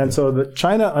 absolutely. Right? And so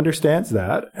China understands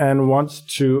that and wants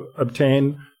to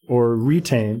obtain or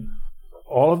retain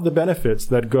all of the benefits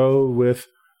that go with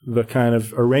the kind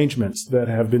of arrangements that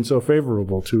have been so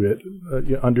favorable to it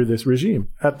under this regime.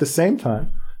 At the same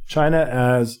time, China,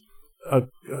 as a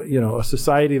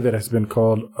society that has been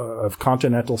called of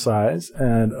continental size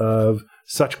and of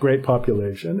such great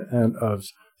population and of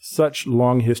such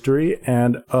long history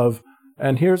and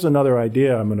here's another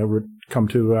idea I'm going to come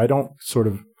to. I don't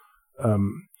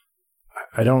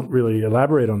really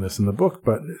elaborate on this in the book,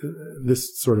 but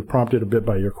this sort of prompted a bit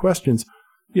by your questions.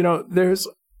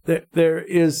 There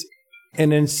is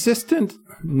an insistent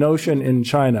notion in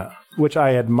China, which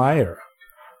I admire.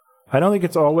 I don't think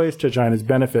it's always to China's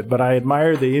benefit, but I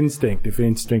admire the instinct, if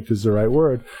instinct is the right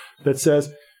word, that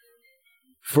says,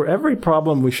 for every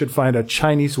problem, we should find a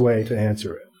Chinese way to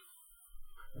answer it.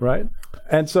 Right?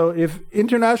 And so if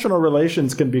international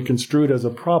relations can be construed as a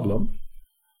problem,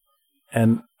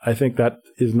 and I think that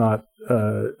is not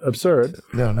absurd,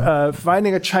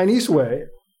 finding a Chinese way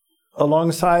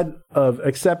alongside of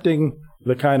accepting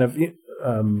the kind of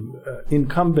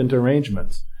incumbent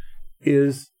arrangements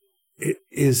is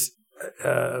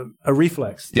a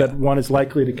reflex that one is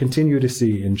likely to continue to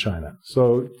see in China.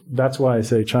 So that's why I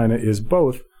say China is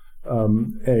both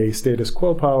a status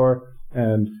quo power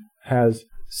and has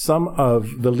some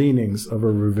of the leanings of a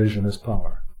revisionist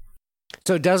power.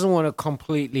 So it doesn't want to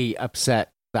completely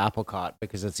upset the apple cart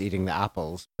because it's eating the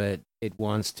apples, but it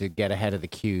wants to get ahead of the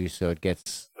queue, so it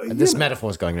gets... This metaphor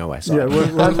is going nowhere, sorry. Yeah,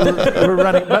 we're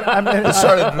running... But it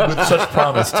started with such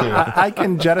promise, too. I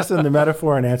can jettison the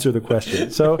metaphor and answer the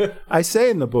question. So I say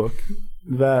in the book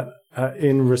that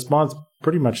in response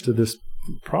pretty much to this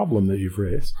problem that you've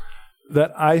raised,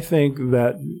 that I think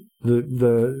that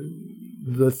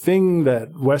the thing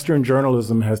that Western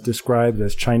journalism has described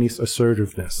as Chinese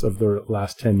assertiveness of the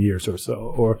last 10 years or so,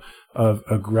 or of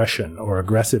aggression or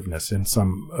aggressiveness in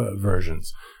some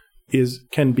versions,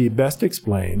 can be best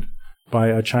explained by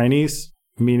a Chinese,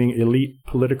 meaning elite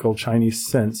political Chinese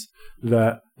sense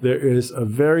that there is a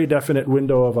very definite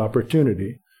window of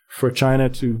opportunity for China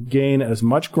to gain as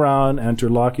much ground and to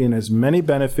lock in as many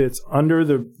benefits under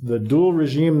the dual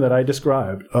regime that I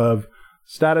described of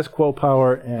status quo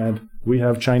power and we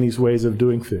have Chinese ways of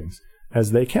doing things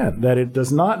as they can. That it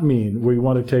does not mean we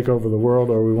want to take over the world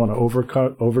or we want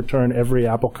to overturn every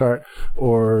apple cart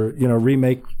or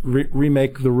remake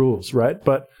the rules, right?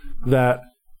 But that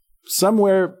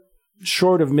somewhere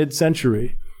short of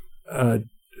mid-century,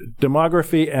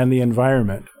 demography and the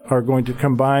environment are going to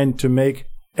combine to make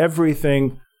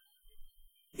everything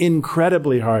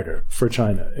incredibly harder for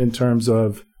China in terms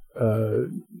of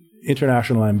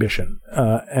international ambition.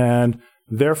 And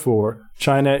therefore,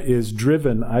 China is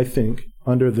driven, I think,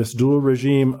 under this dual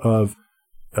regime of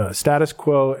status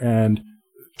quo and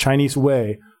Chinese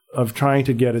way of trying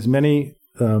to get as many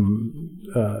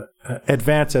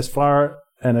advance as far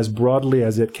and as broadly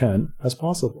as it can as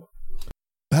possible.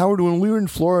 Howard, when we were in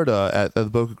Florida at the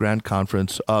Boca Grande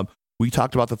conference, we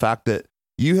talked about the fact that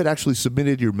you had actually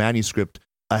submitted your manuscript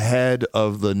ahead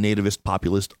of the nativist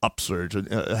populist upsurge,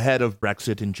 ahead of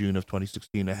Brexit in June of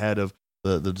 2016, ahead of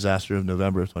the disaster of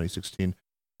November of 2016.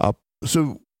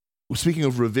 So, speaking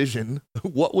of revision,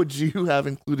 what would you have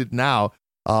included now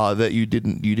that you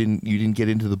didn't get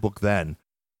into the book then?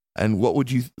 And what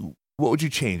would you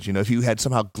change? If you had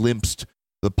somehow glimpsed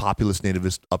the populist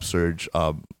nativist upsurge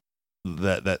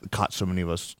that caught so many of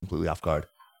us completely off guard.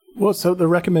 Well, so the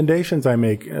recommendations I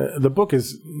make, the book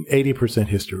is 80%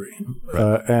 history,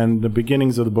 right. And the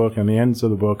beginnings of the book and the ends of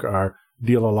the book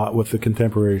deal a lot with the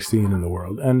contemporary scene in the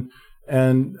world,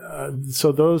 and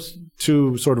so those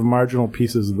two sort of marginal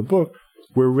pieces of the book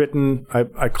were written.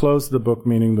 I closed the book,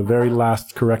 meaning the very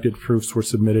last corrected proofs were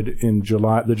submitted in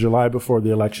the July before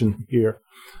the election here.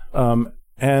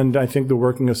 And I think the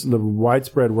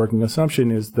widespread working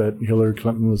assumption is that Hillary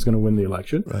Clinton was going to win the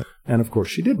election. Right. And of course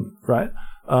she didn't, right?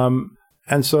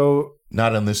 And so...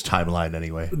 Not on this timeline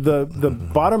anyway. The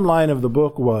bottom line of the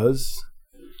book was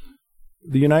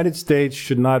the United States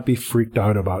should not be freaked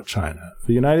out about China.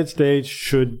 The United States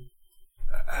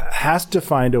has to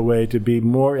find a way to be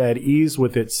more at ease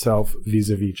with itself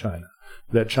vis-a-vis China.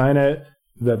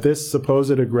 That this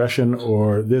supposed aggression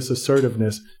or this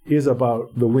assertiveness is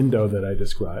about the window that I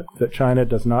described, that China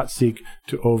does not seek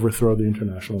to overthrow the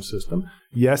international system.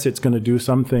 Yes, it's going to do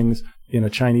some things in a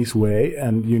Chinese way,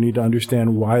 and you need to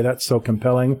understand why that's so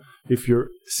compelling if you're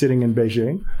sitting in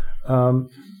Beijing.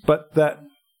 But that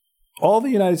all the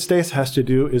United States has to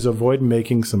do is avoid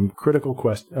making some critical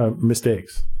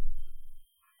mistakes.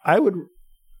 I would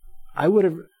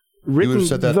have written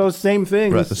those same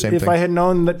things if I had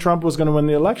known that Trump was going to win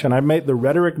the election. The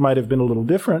rhetoric might have been a little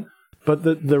different, but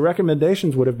the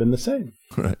recommendations would have been the same.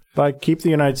 Right. Like, keep the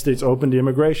United States open to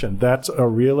immigration. That's a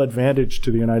real advantage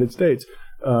to the United States.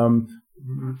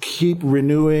 Keep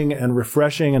renewing and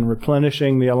refreshing and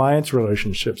replenishing the alliance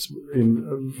relationships in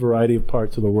a variety of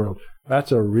parts of the world.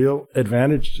 That's a real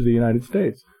advantage to the United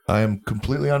States. I am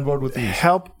completely on board with these.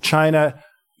 Help China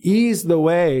ease the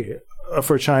way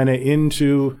for China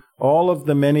into all of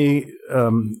the many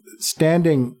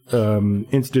standing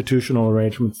institutional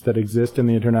arrangements that exist in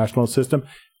the international system.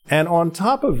 And on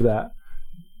top of that,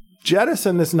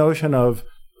 jettison this notion of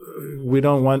we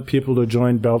don't want people to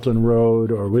join Belt and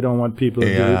Road, or we don't want people to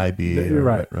AIIB.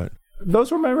 Right.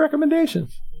 Those were my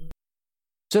recommendations.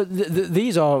 So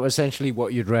these are essentially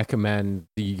what you'd recommend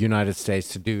the United States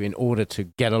to do in order to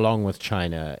get along with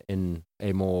China in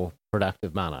a more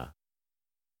productive manner.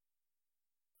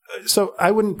 So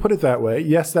I wouldn't put it that way.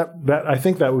 Yes, that I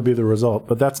think that would be the result,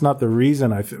 but that's not the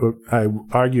reason I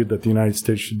argued that the United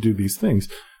States should do these things.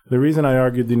 The reason I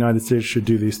argued the United States should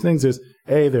do these things is,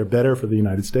 A, they're better for the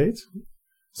United States.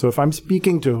 So if I'm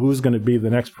speaking to who's going to be the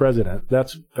next president,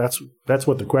 that's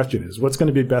what the question is. What's going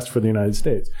to be best for the United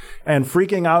States? And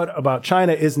freaking out about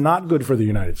China is not good for the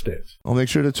United States. I'll make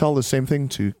sure to tell the same thing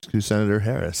to Senator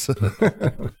Harris.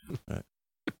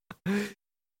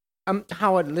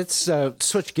 Howard, let's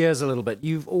switch gears a little bit.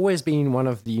 You've always been one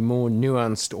of the more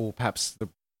nuanced, or perhaps the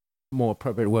more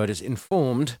appropriate word is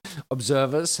informed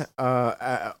observers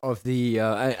of the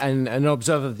and an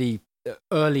observer of the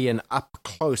early and up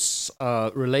close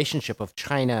relationship of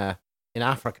China in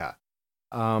Africa.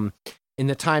 In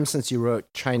the time since you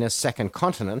wrote China's Second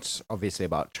Continent, obviously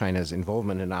about China's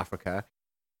involvement in Africa,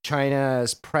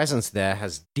 China's presence there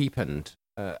has deepened.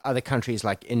 Other countries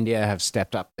like India have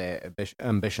stepped up their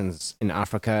ambitions in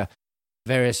Africa.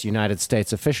 Various United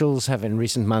States officials have in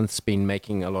recent months been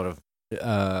making a lot of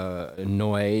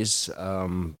noise,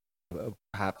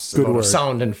 perhaps a lot of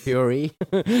sound and fury,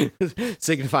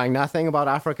 signifying nothing about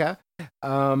Africa.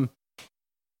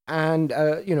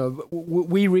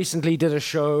 We recently did a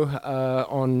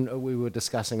show we were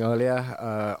discussing earlier,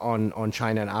 on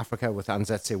China and Africa with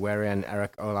Anzetse Were and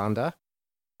Eric Olander.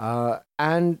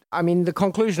 And I mean, the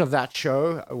conclusion of that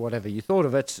show, whatever you thought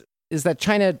of it, is that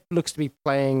China looks to be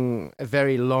playing a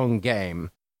very long game,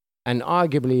 and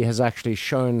arguably has actually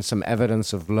shown some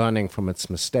evidence of learning from its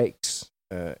mistakes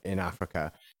in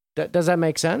Africa. Does that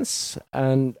make sense?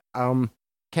 And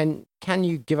can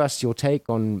you give us your take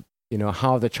on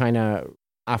how the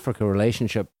China-Africa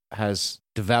relationship has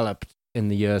developed in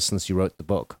the years since you wrote the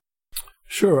book?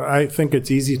 Sure. I think it's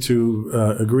easy to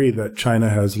agree that China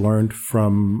has learned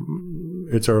from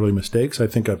its early mistakes. I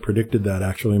think I predicted that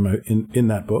actually in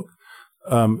that book.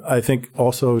 I think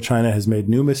also China has made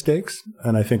new mistakes,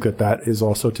 and I think that is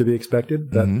also to be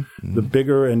expected, that the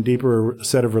bigger and deeper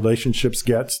set of relationships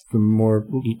gets, the more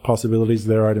possibilities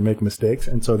there are to make mistakes.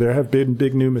 And so there have been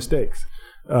big new mistakes.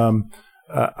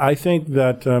 I think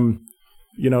that,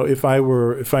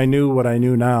 if I knew what I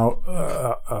knew now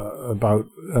about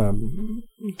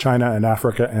China and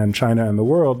Africa and China and the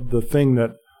world, the thing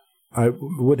that I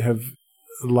would have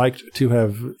liked to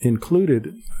have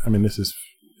included, I mean, this is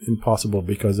impossible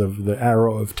because of the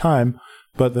arrow of time,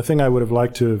 but the thing I would have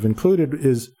liked to have included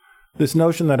is this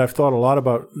notion that I've thought a lot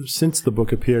about since the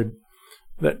book appeared,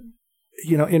 that,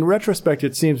 in retrospect,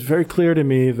 it seems very clear to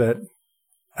me that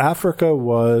Africa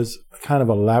was kind of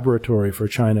a laboratory for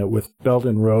China, with Belt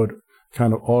and Road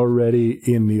kind of already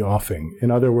in the offing. In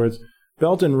other words,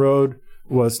 Belt and Road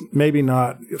was maybe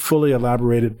not a fully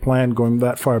elaborated plan going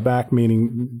that far back,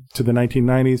 meaning to the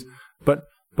 1990s, but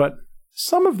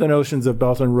some of the notions of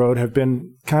Belt and Road have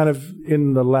been kind of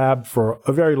in the lab for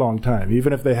a very long time,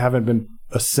 even if they haven't been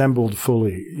assembled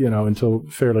fully, until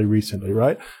fairly recently,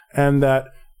 right? And that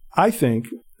I think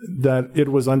that it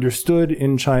was understood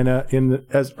in China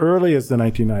as early as the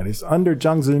 1990s, under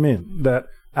Jiang Zemin, that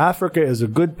Africa is a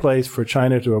good place for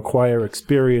China to acquire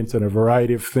experience in a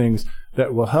variety of things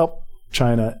that will help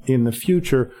China in the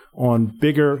future on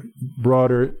bigger,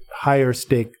 broader, higher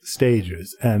stake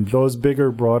stages. And those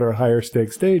bigger, broader, higher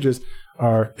stake stages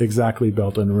are exactly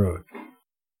Belt and Road.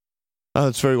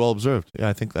 That's very well observed. Yeah,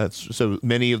 I think that's so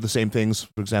many of the same things.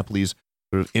 For example, these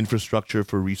sort of infrastructure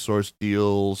for resource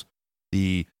deals,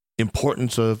 the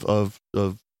importance of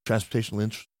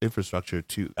transportation infrastructure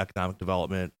to economic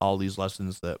development, all these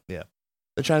lessons that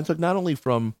China took not only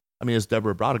from, as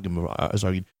Deborah Brodigan has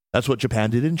argued, that's what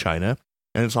Japan did in China,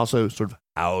 and it's also sort of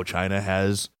how China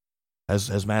has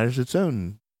managed its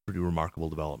own pretty remarkable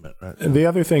development. Right? And the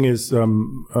other thing is,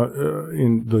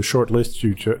 in the short list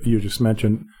you just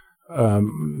mentioned,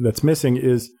 that's missing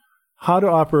is how to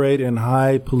operate in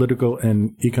high political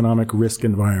and economic risk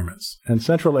environments. And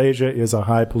Central Asia is a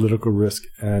high political risk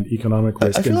and economic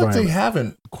risk I feel environment. like they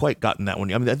haven't quite gotten that one.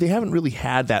 They haven't really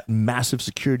had that massive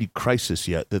security crisis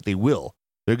yet that they will.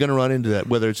 They're going to run into that,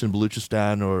 whether it's in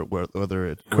Baluchistan or whether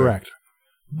it's... Correct.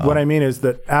 What I mean is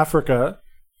that Africa,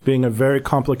 being a very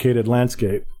complicated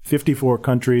landscape, 54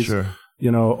 countries, sure.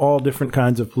 All different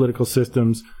kinds of political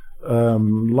systems,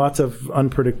 lots of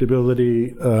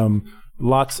unpredictability,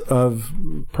 lots of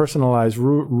personalized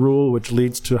rule, which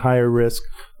leads to higher risk,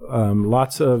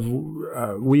 lots of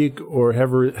weak or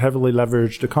heavily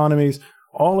leveraged economies.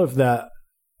 All of that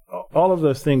all of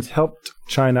those things helped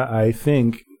China, I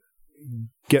think,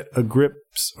 get a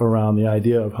grips around the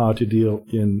idea of how to deal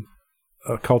in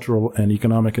a cultural and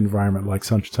economic environment like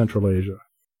Central Asia.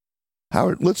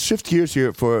 Howard, let's shift gears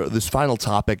here for this final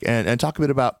topic and talk a bit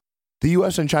about the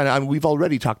U.S. and China. I mean, we've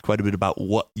already talked quite a bit about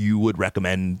what you would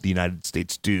recommend the United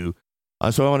States do.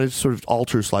 So I want to sort of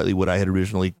alter slightly what I had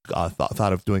originally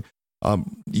thought of doing.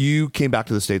 You came back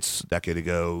to the States a decade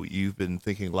ago. You've been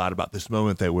thinking a lot about this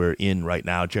moment that we're in right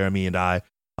now. Jeremy and I,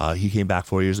 he came back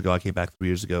 4 years ago. I came back 3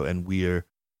 years ago, and we're,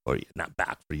 or not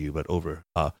back for you, but over.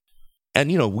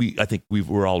 And, you know, I think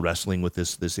we're all wrestling with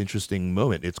this interesting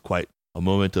moment. It's quite a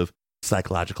moment of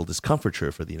psychological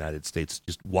discomfiture for the United States,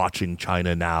 just watching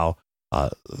China now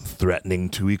threatening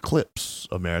to eclipse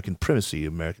American primacy,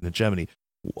 American hegemony,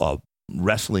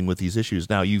 wrestling with these issues.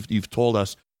 Now, you've told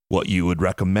us what you would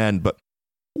recommend, but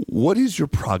what is your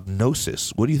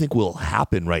prognosis? What do you think will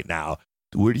happen right now?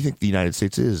 Where do you think the United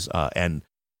States is? And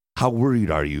how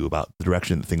worried are you about the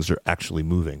direction that things are actually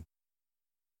moving?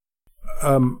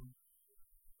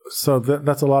 So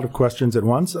that's a lot of questions at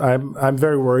once. I'm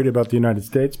very worried about the United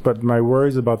States, but my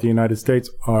worries about the United States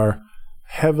are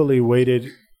heavily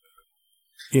weighted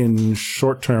in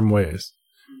short-term ways.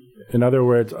 In other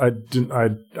words, I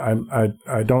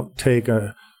don't take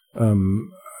a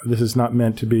this is not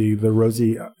meant to be the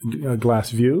rosy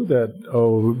glass view that,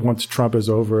 once Trump is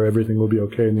over, everything will be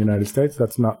okay in the United States.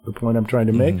 That's not the point I'm trying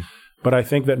to make. But I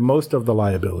think that most of the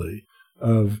liability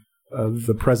of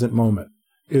the present moment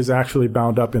is actually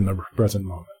bound up in the present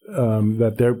moment.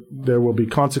 That there will be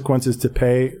consequences to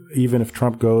pay even if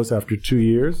Trump goes after 2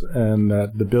 years, and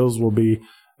that the bills will be,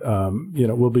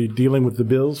 we'll be dealing with the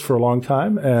bills for a long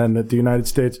time, and that the United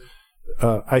States,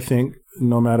 I think,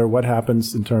 no matter what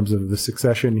happens in terms of the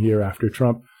succession here after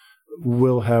Trump,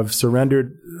 will have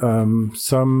surrendered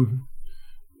some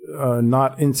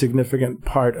not insignificant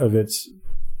part of its,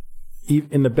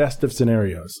 in the best of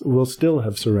scenarios, will still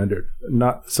have surrendered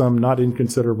not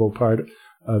inconsiderable part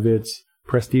of its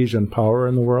prestige and power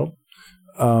in the world.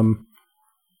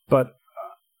 But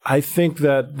I think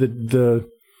that the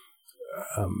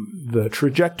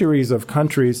trajectories of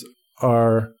countries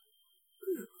are,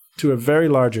 to a very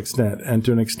large extent, and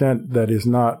to an extent that is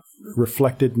not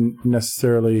reflected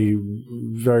necessarily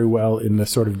very well in the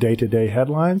sort of day-to-day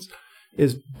headlines,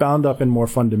 is bound up in more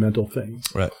fundamental things.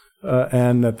 Right.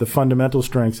 And that the fundamental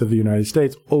strengths of the United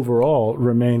States overall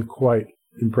remain quite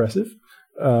impressive.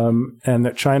 And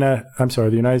that the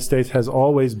United States has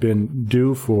always been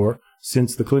due for,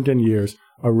 since the Clinton years,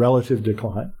 a relative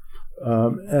decline.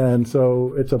 And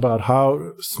so it's about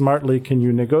how smartly can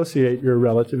you negotiate your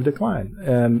relative decline.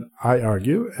 And I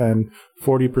argue, and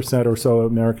 40% or so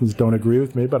of Americans don't agree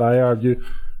with me, but I argue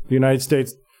the United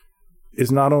States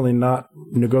is not only not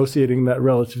negotiating that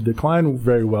relative decline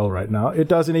very well right now, it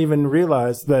doesn't even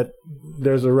realize that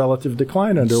there's a relative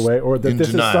decline underway, or that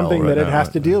this is something that it has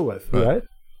to deal with, right?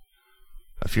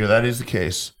 I fear that is the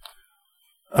case.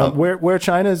 Where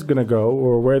China is going to go,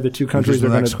 or where the two countries are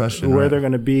going to, where they're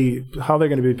going to be, how they're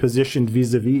going to be positioned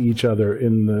vis-a-vis each other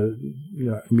in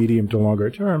the medium to longer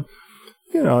term.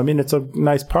 It's a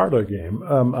nice parlor game.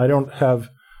 I don't have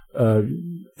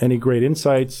any great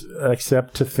insights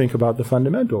except to think about the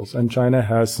fundamentals. And China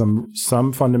has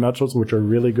some fundamentals which are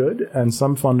really good, and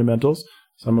some fundamentals,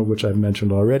 some of which I've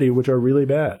mentioned already, which are really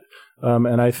bad.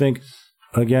 And I think,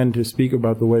 again, to speak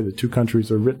about the way the two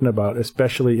countries are written about,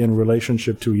 especially in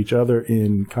relationship to each other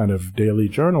in kind of daily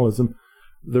journalism,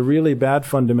 the really bad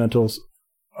fundamentals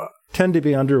tend to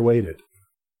be underweighted.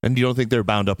 And you don't think they're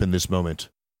bound up in this moment?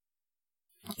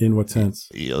 In what sense?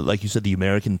 Like you said, the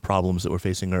American problems that we're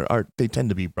facing they tend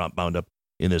to be bound up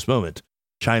in this moment.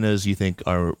 China's, you think,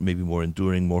 are maybe more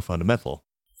enduring, more fundamental.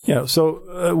 Yeah.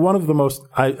 So one of the most,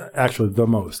 the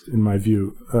most, in my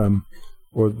view,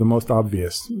 or the most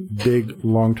obvious big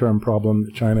long-term problem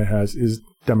that China has is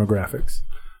demographics.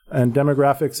 And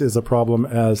demographics is a problem,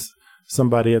 as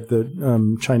somebody at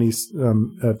the Chinese,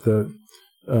 at the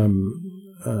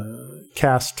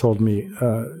CAS told me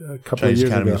a couple of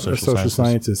years ago, Social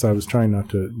Sciences. I was trying not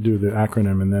to do the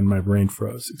acronym and then my brain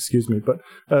froze. Excuse me. But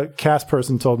a CAS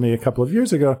person told me a couple of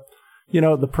years ago,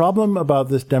 the problem about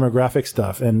this demographic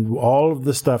stuff and all of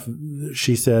the stuff,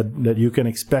 she said, that you can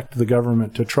expect the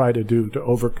government to try to do to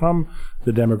overcome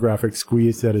the demographic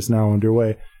squeeze that is now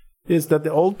underway, is that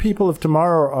the old people of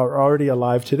tomorrow are already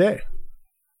alive today.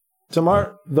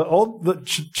 Tomorrow,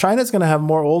 China's going to have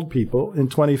more old people in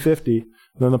 2050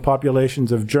 than the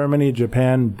populations of Germany,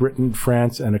 Japan, Britain,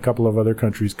 France, and a couple of other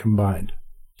countries combined.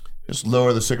 Just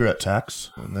lower the cigarette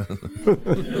tax. And then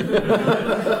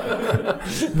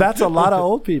That's a lot of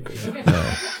old people.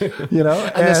 You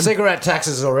know, And the cigarette tax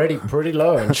is already pretty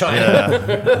low in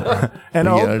China. and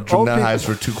old people,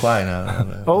 for too quiet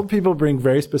now. old people bring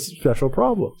very special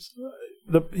problems.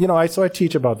 So I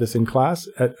teach about this in class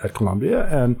at Columbia,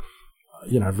 and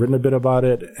I've written a bit about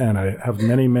it, and I have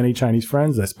many, many Chinese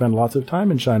friends. I spend lots of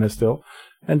time in China still,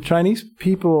 and Chinese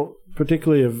people,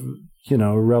 particularly of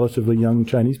relatively young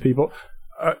Chinese people,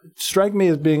 strike me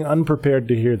as being unprepared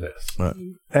to hear this. Right.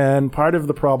 And part of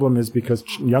the problem is because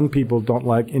young people don't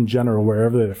like, in general,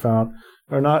 wherever they're found,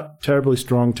 are not terribly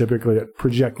strong typically at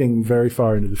projecting very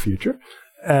far into the future.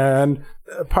 And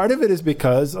part of it is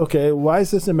because, okay, why is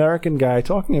this American guy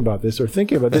talking about this or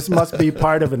thinking about this? Must be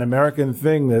part of an American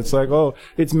thing that's like, oh,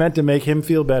 it's meant to make him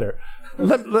feel better.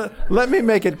 Let me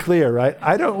make it clear, right?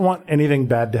 I don't want anything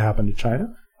bad to happen to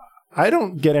China. I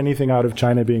don't get anything out of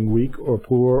China being weak or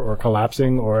poor or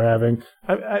collapsing or having...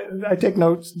 I take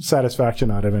no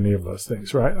satisfaction out of any of those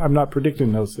things, right? I'm not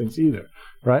predicting those things either,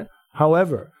 right?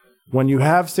 However, when you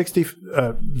have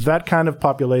that kind of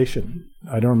population,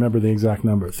 I don't remember the exact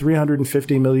number,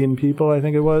 350 million people, I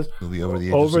think it was,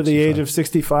 over the age of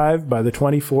 65 by the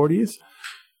 2040s,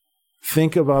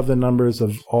 think about the numbers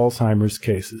of Alzheimer's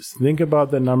cases. Think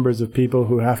about the numbers of people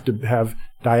who have to have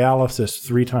dialysis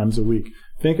 3 times a week.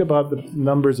 Think about the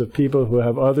numbers of people who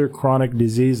have other chronic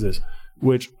diseases,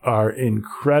 which are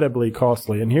incredibly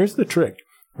costly. And here's the trick,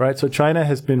 right? So China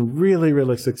has been really,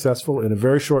 really successful in a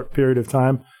very short period of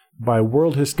time by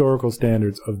world historical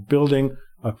standards of building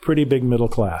a pretty big middle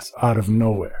class out of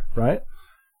nowhere, right?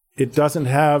 It doesn't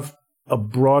have a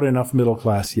broad enough middle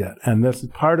class yet, and that's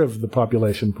part of the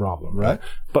population problem, right?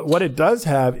 But what it does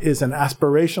have is an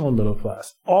aspirational middle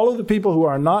class. All of the people who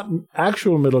are not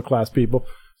actual middle class people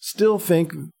still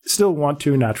want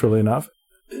to, naturally enough,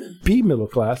 be middle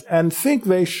class and think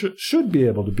they should be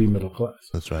able to be middle class.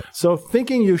 That's right. So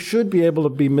thinking you should be able to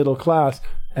be middle class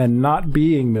and not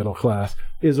being middle class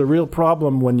is a real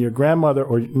problem when your grandmother,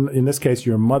 or in this case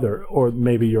your mother, or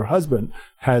maybe your husband,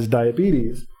 has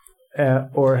diabetes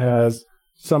or has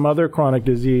some other chronic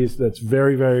disease that's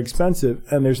very, very expensive,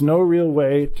 and there's no real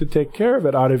way to take care of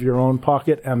it out of your own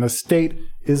pocket, and the state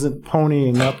isn't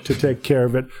ponying up to take care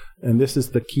of it. And this is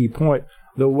the key point.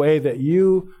 The way that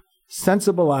you,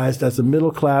 sensibilized as a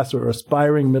middle class or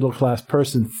aspiring middle class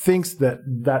person, thinks that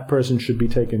that person should be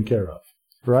taken care of,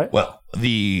 right? Well,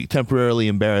 the temporarily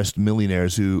embarrassed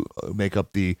millionaires who make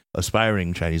up the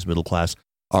aspiring Chinese middle class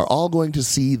are all going to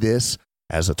see this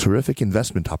as a terrific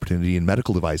investment opportunity in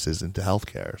medical devices into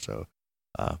healthcare. So,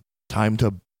 time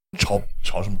to chop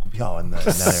some gupiao in that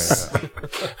area.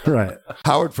 Right.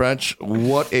 Howard French,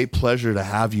 what a pleasure to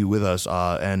have you with us,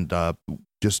 and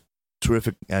just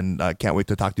terrific, and I can't wait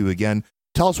to talk to you again.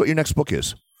 Tell us what your next book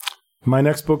is. My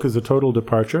next book is A Total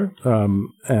Departure,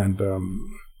 and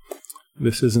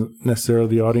this isn't necessarily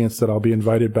the audience that I'll be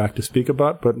invited back to speak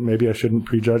about, but maybe I shouldn't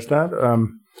prejudge that.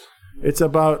 It's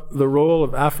about the role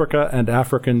of Africa and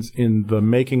Africans in the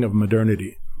making of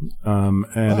modernity.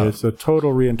 It's a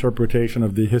total reinterpretation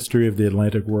of the history of the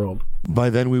Atlantic world. By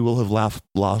then, we will have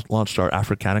launched our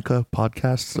Africanica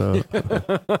podcast.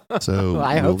 So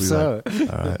I hope so. All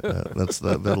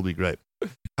right, that'll be great.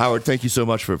 Howard, thank you so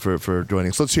much for joining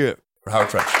us. Let's hear it for Howard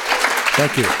French.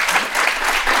 Thank you.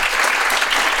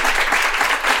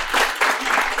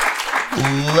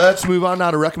 Let's move on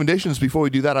now to recommendations. Before we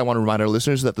do that, I want to remind our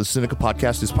listeners that the Sinica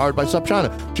podcast is powered by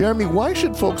SupChina. Jeremy, why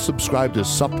should folks subscribe to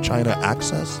SupChina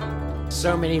Access?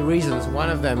 So many reasons. One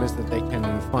of them is that they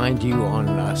can find you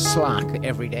on Slack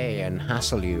every day and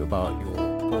hassle you about your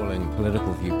appalling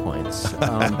political viewpoints.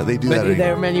 They do that.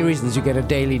 There are many reasons. You get a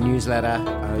daily newsletter.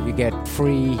 You get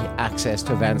free access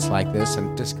to events like this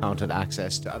and discounted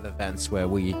access to other events where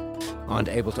we aren't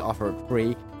able to offer it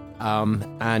free.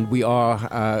 And we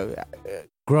are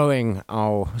growing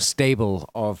our stable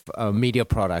of media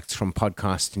products from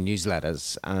podcasts to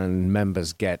newsletters, and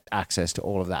members get access to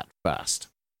all of that first.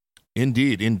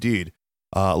 Indeed.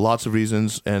 Lots of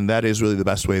reasons, and that is really the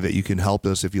best way that you can help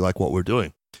us if you like what we're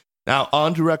doing. Now,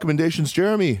 on to recommendations.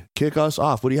 Jeremy, kick us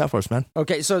off. What do you have for us, man?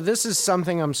 Okay, so this is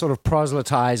something I'm sort of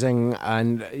proselytizing,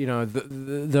 and,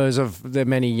 those of the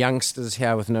many youngsters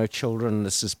here with no children,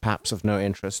 this is perhaps of no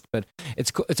interest, but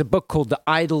it's a book called The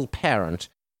Idle Parent,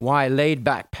 Why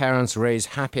Laid-Back Parents Raise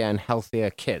Happier and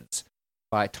Healthier Kids,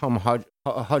 by Tom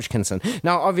Hodgkinson.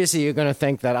 Now, obviously, you're going to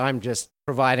think that I'm just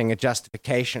providing a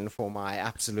justification for my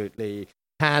absolutely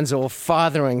hands-off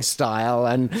fathering style,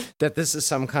 and that this is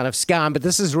some kind of scam. But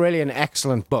this is really an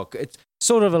excellent book. It's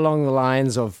sort of along the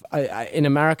lines of, in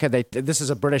America, this is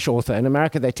a British author. In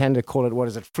America, they tend to call it,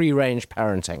 free-range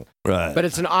parenting. Right. But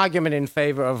it's an argument in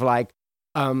favor of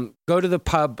go to the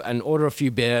pub and order a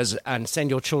few beers and send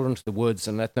your children to the woods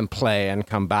and let them play and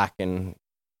come back in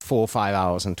 4 or 5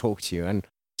 hours and talk to you. And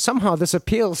somehow this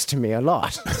appeals to me a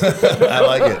lot. I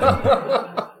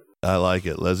like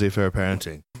it. Laissez-faire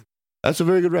parenting. That's a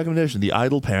very good recommendation. The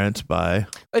Idle Parent by...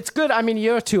 It's good. I mean,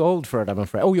 you're too old for it, I'm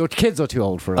afraid. Oh, your kids are too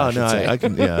old for it, I should say. I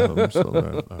can... Yeah. I'm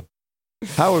still,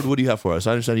 Howard, what do you have for us?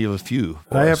 I understand you have a few.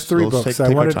 I have 3 books. I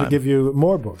wanted to give you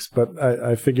more books, but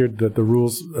I figured that the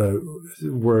rules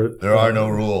were... There are no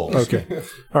rules. Okay.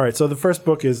 All right. So the first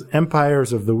book is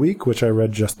Empires of the Week, which I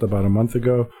read just about a month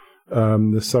ago.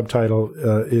 The subtitle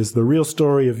is The Real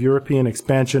Story of European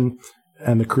Expansion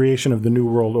and the Creation of the New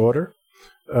World Order.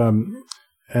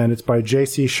 And it's by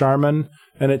J.C. Sharman.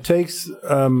 And it takes...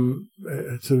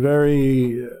 it's a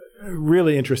very,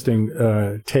 really interesting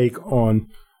take on...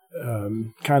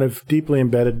 kind of deeply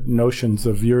embedded notions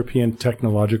of European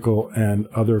technological and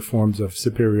other forms of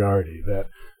superiority that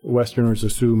Westerners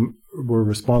assume were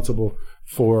responsible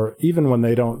for, even when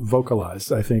they don't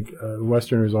vocalize. I think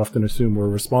Westerners often assume we're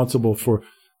responsible for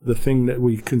the thing that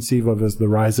we conceive of as the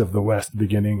rise of the West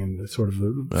beginning in the sort of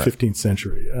the 15th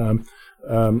century.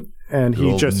 And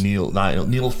he just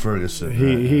Neil Ferguson.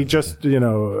 He just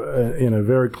in a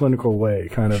very clinical way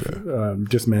kind of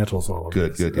dismantles all of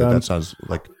Good. this. That sounds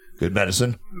like good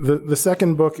medicine. The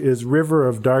second book is River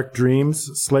of Dark Dreams: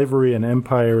 Slavery and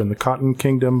Empire in the Cotton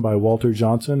Kingdom by Walter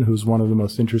Johnson, who's one of the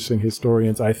most interesting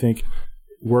historians, I think,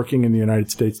 working in the United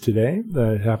States today.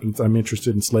 I'm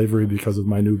interested in slavery because of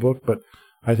my new book, but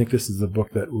I think this is a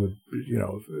book that would,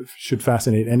 should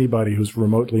fascinate anybody who's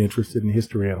remotely interested in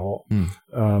history at all.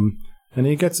 And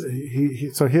he gets one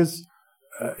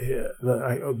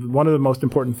of the most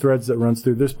important threads that runs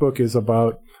through this book is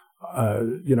about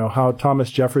how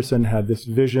Thomas Jefferson had this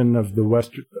vision of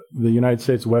the United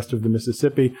States west of the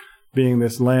Mississippi being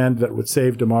this land that would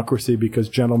save democracy because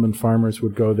gentlemen farmers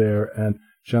would go there, and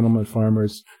gentlemen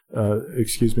farmers,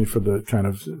 excuse me for the kind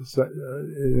of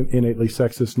innately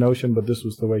sexist notion, but this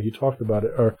was the way he talked about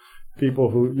it, are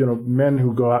people who, men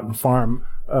who go out and farm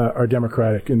are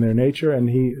democratic in their nature.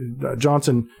 And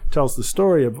Johnson tells the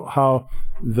story of how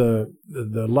the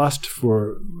lust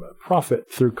for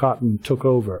profit through cotton took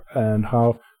over, and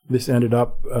how this ended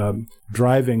up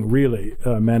driving really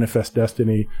Manifest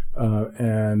Destiny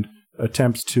and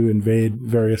attempts to invade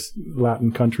various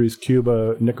Latin countries,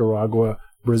 Cuba, Nicaragua,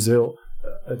 Brazil,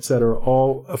 etc.,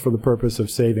 all for the purpose of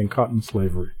saving cotton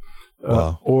slavery,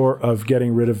 or of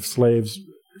getting rid of slaves,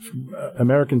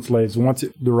 American slaves, once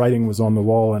the writing was on the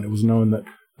wall and it was known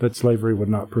that slavery would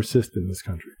not persist in this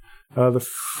country. The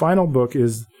final book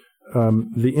is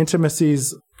The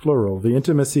Intimacies, plural, The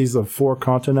Intimacies of Four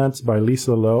Continents by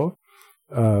Lisa Lowe.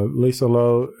 Lisa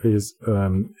Lowe is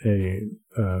a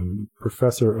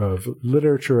professor of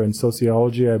literature and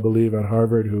sociology, I believe, at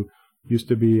Harvard, who used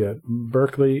to be at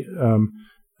Berkeley.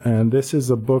 And this is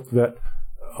a book that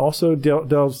also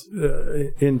delves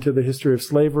into the history of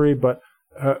slavery, but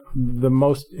the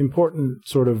most important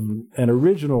sort of an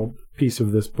original piece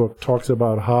of this book talks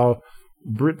about how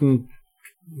Britain,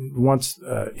 once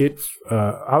it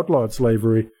outlawed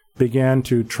slavery, began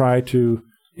to try to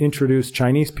introduce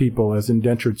Chinese people as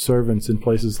indentured servants in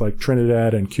places like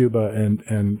Trinidad and Cuba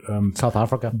and South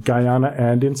Africa, Guyana,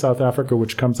 and in South Africa,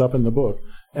 which comes up in the book.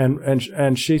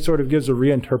 And she sort of gives a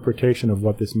reinterpretation of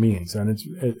what this means, and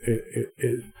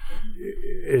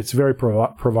it's very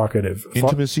provocative.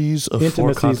 Intimacies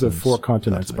of Four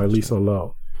Continents by Lisa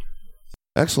Lowe.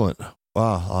 Excellent.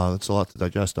 Wow, that's a lot to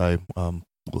digest. I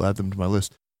will add them to my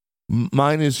list.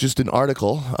 Mine is just an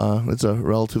article. It's a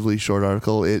relatively short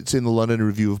article. It's in the London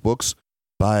Review of Books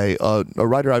by a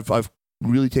writer I've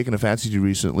really taken a fancy to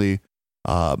recently.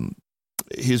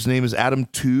 His name is Adam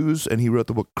Tooze, and he wrote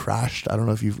the book Crashed. I don't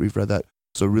know if you've read that.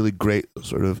 It's a really great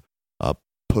sort of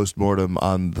post-mortem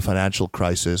on the financial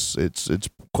crisis. It's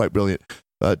quite brilliant.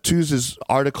 Tooze's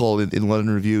article in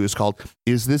London Review is called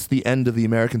 "Is This the End of the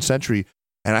American Century?"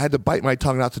 And I had to bite my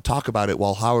tongue not to talk about it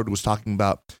while Howard was talking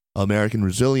about American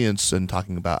resilience and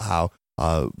talking about how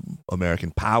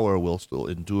American power will still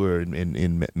endure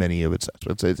in many of its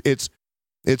aspects.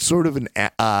 It's sort of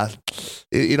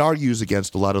it argues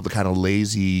against a lot of the kind of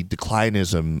lazy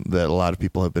declinism that a lot of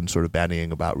people have been sort of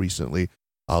bandying about recently,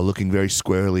 looking very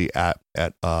squarely at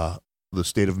the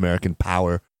state of American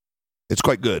power. It's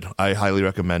quite good. I highly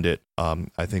recommend it.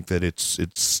 I think that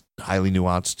it's highly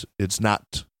nuanced. It's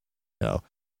not,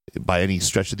 by any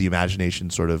stretch of the imagination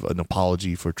sort of an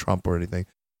apology for Trump or anything.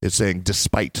 It's saying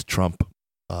despite Trump,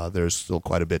 there's still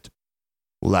quite a bit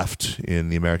left in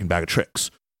the American bag of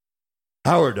tricks.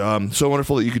 Howard, so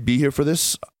wonderful that you could be here for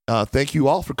this. Thank you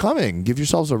all for coming. Give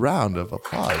yourselves a round of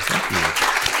applause. Thank you.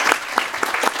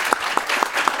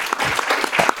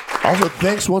 Also,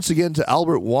 thanks once again to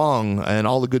Albert Wong and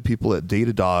all the good people at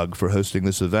Datadog for hosting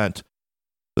this event.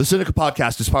 The Sinica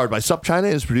Podcast is powered by SupChina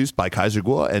and is produced by Kaiser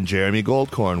Kuo and Jeremy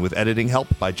Goldkorn with editing help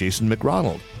by Jason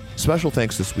McRonald. Special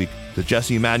thanks this week to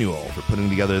Jesse Emanuel for putting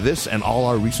together this and all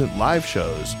our recent live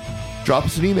shows. Drop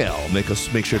us an email. Make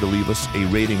sure to leave us a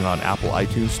rating on Apple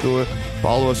iTunes Store.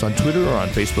 Follow us on Twitter or on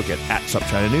Facebook at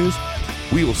SupChina News.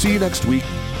 We will see you next week.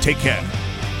 Take care.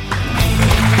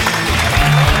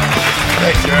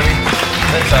 Thanks, Jeremy.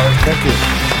 Thanks, Howard. Thank you.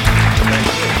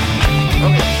 Thanks.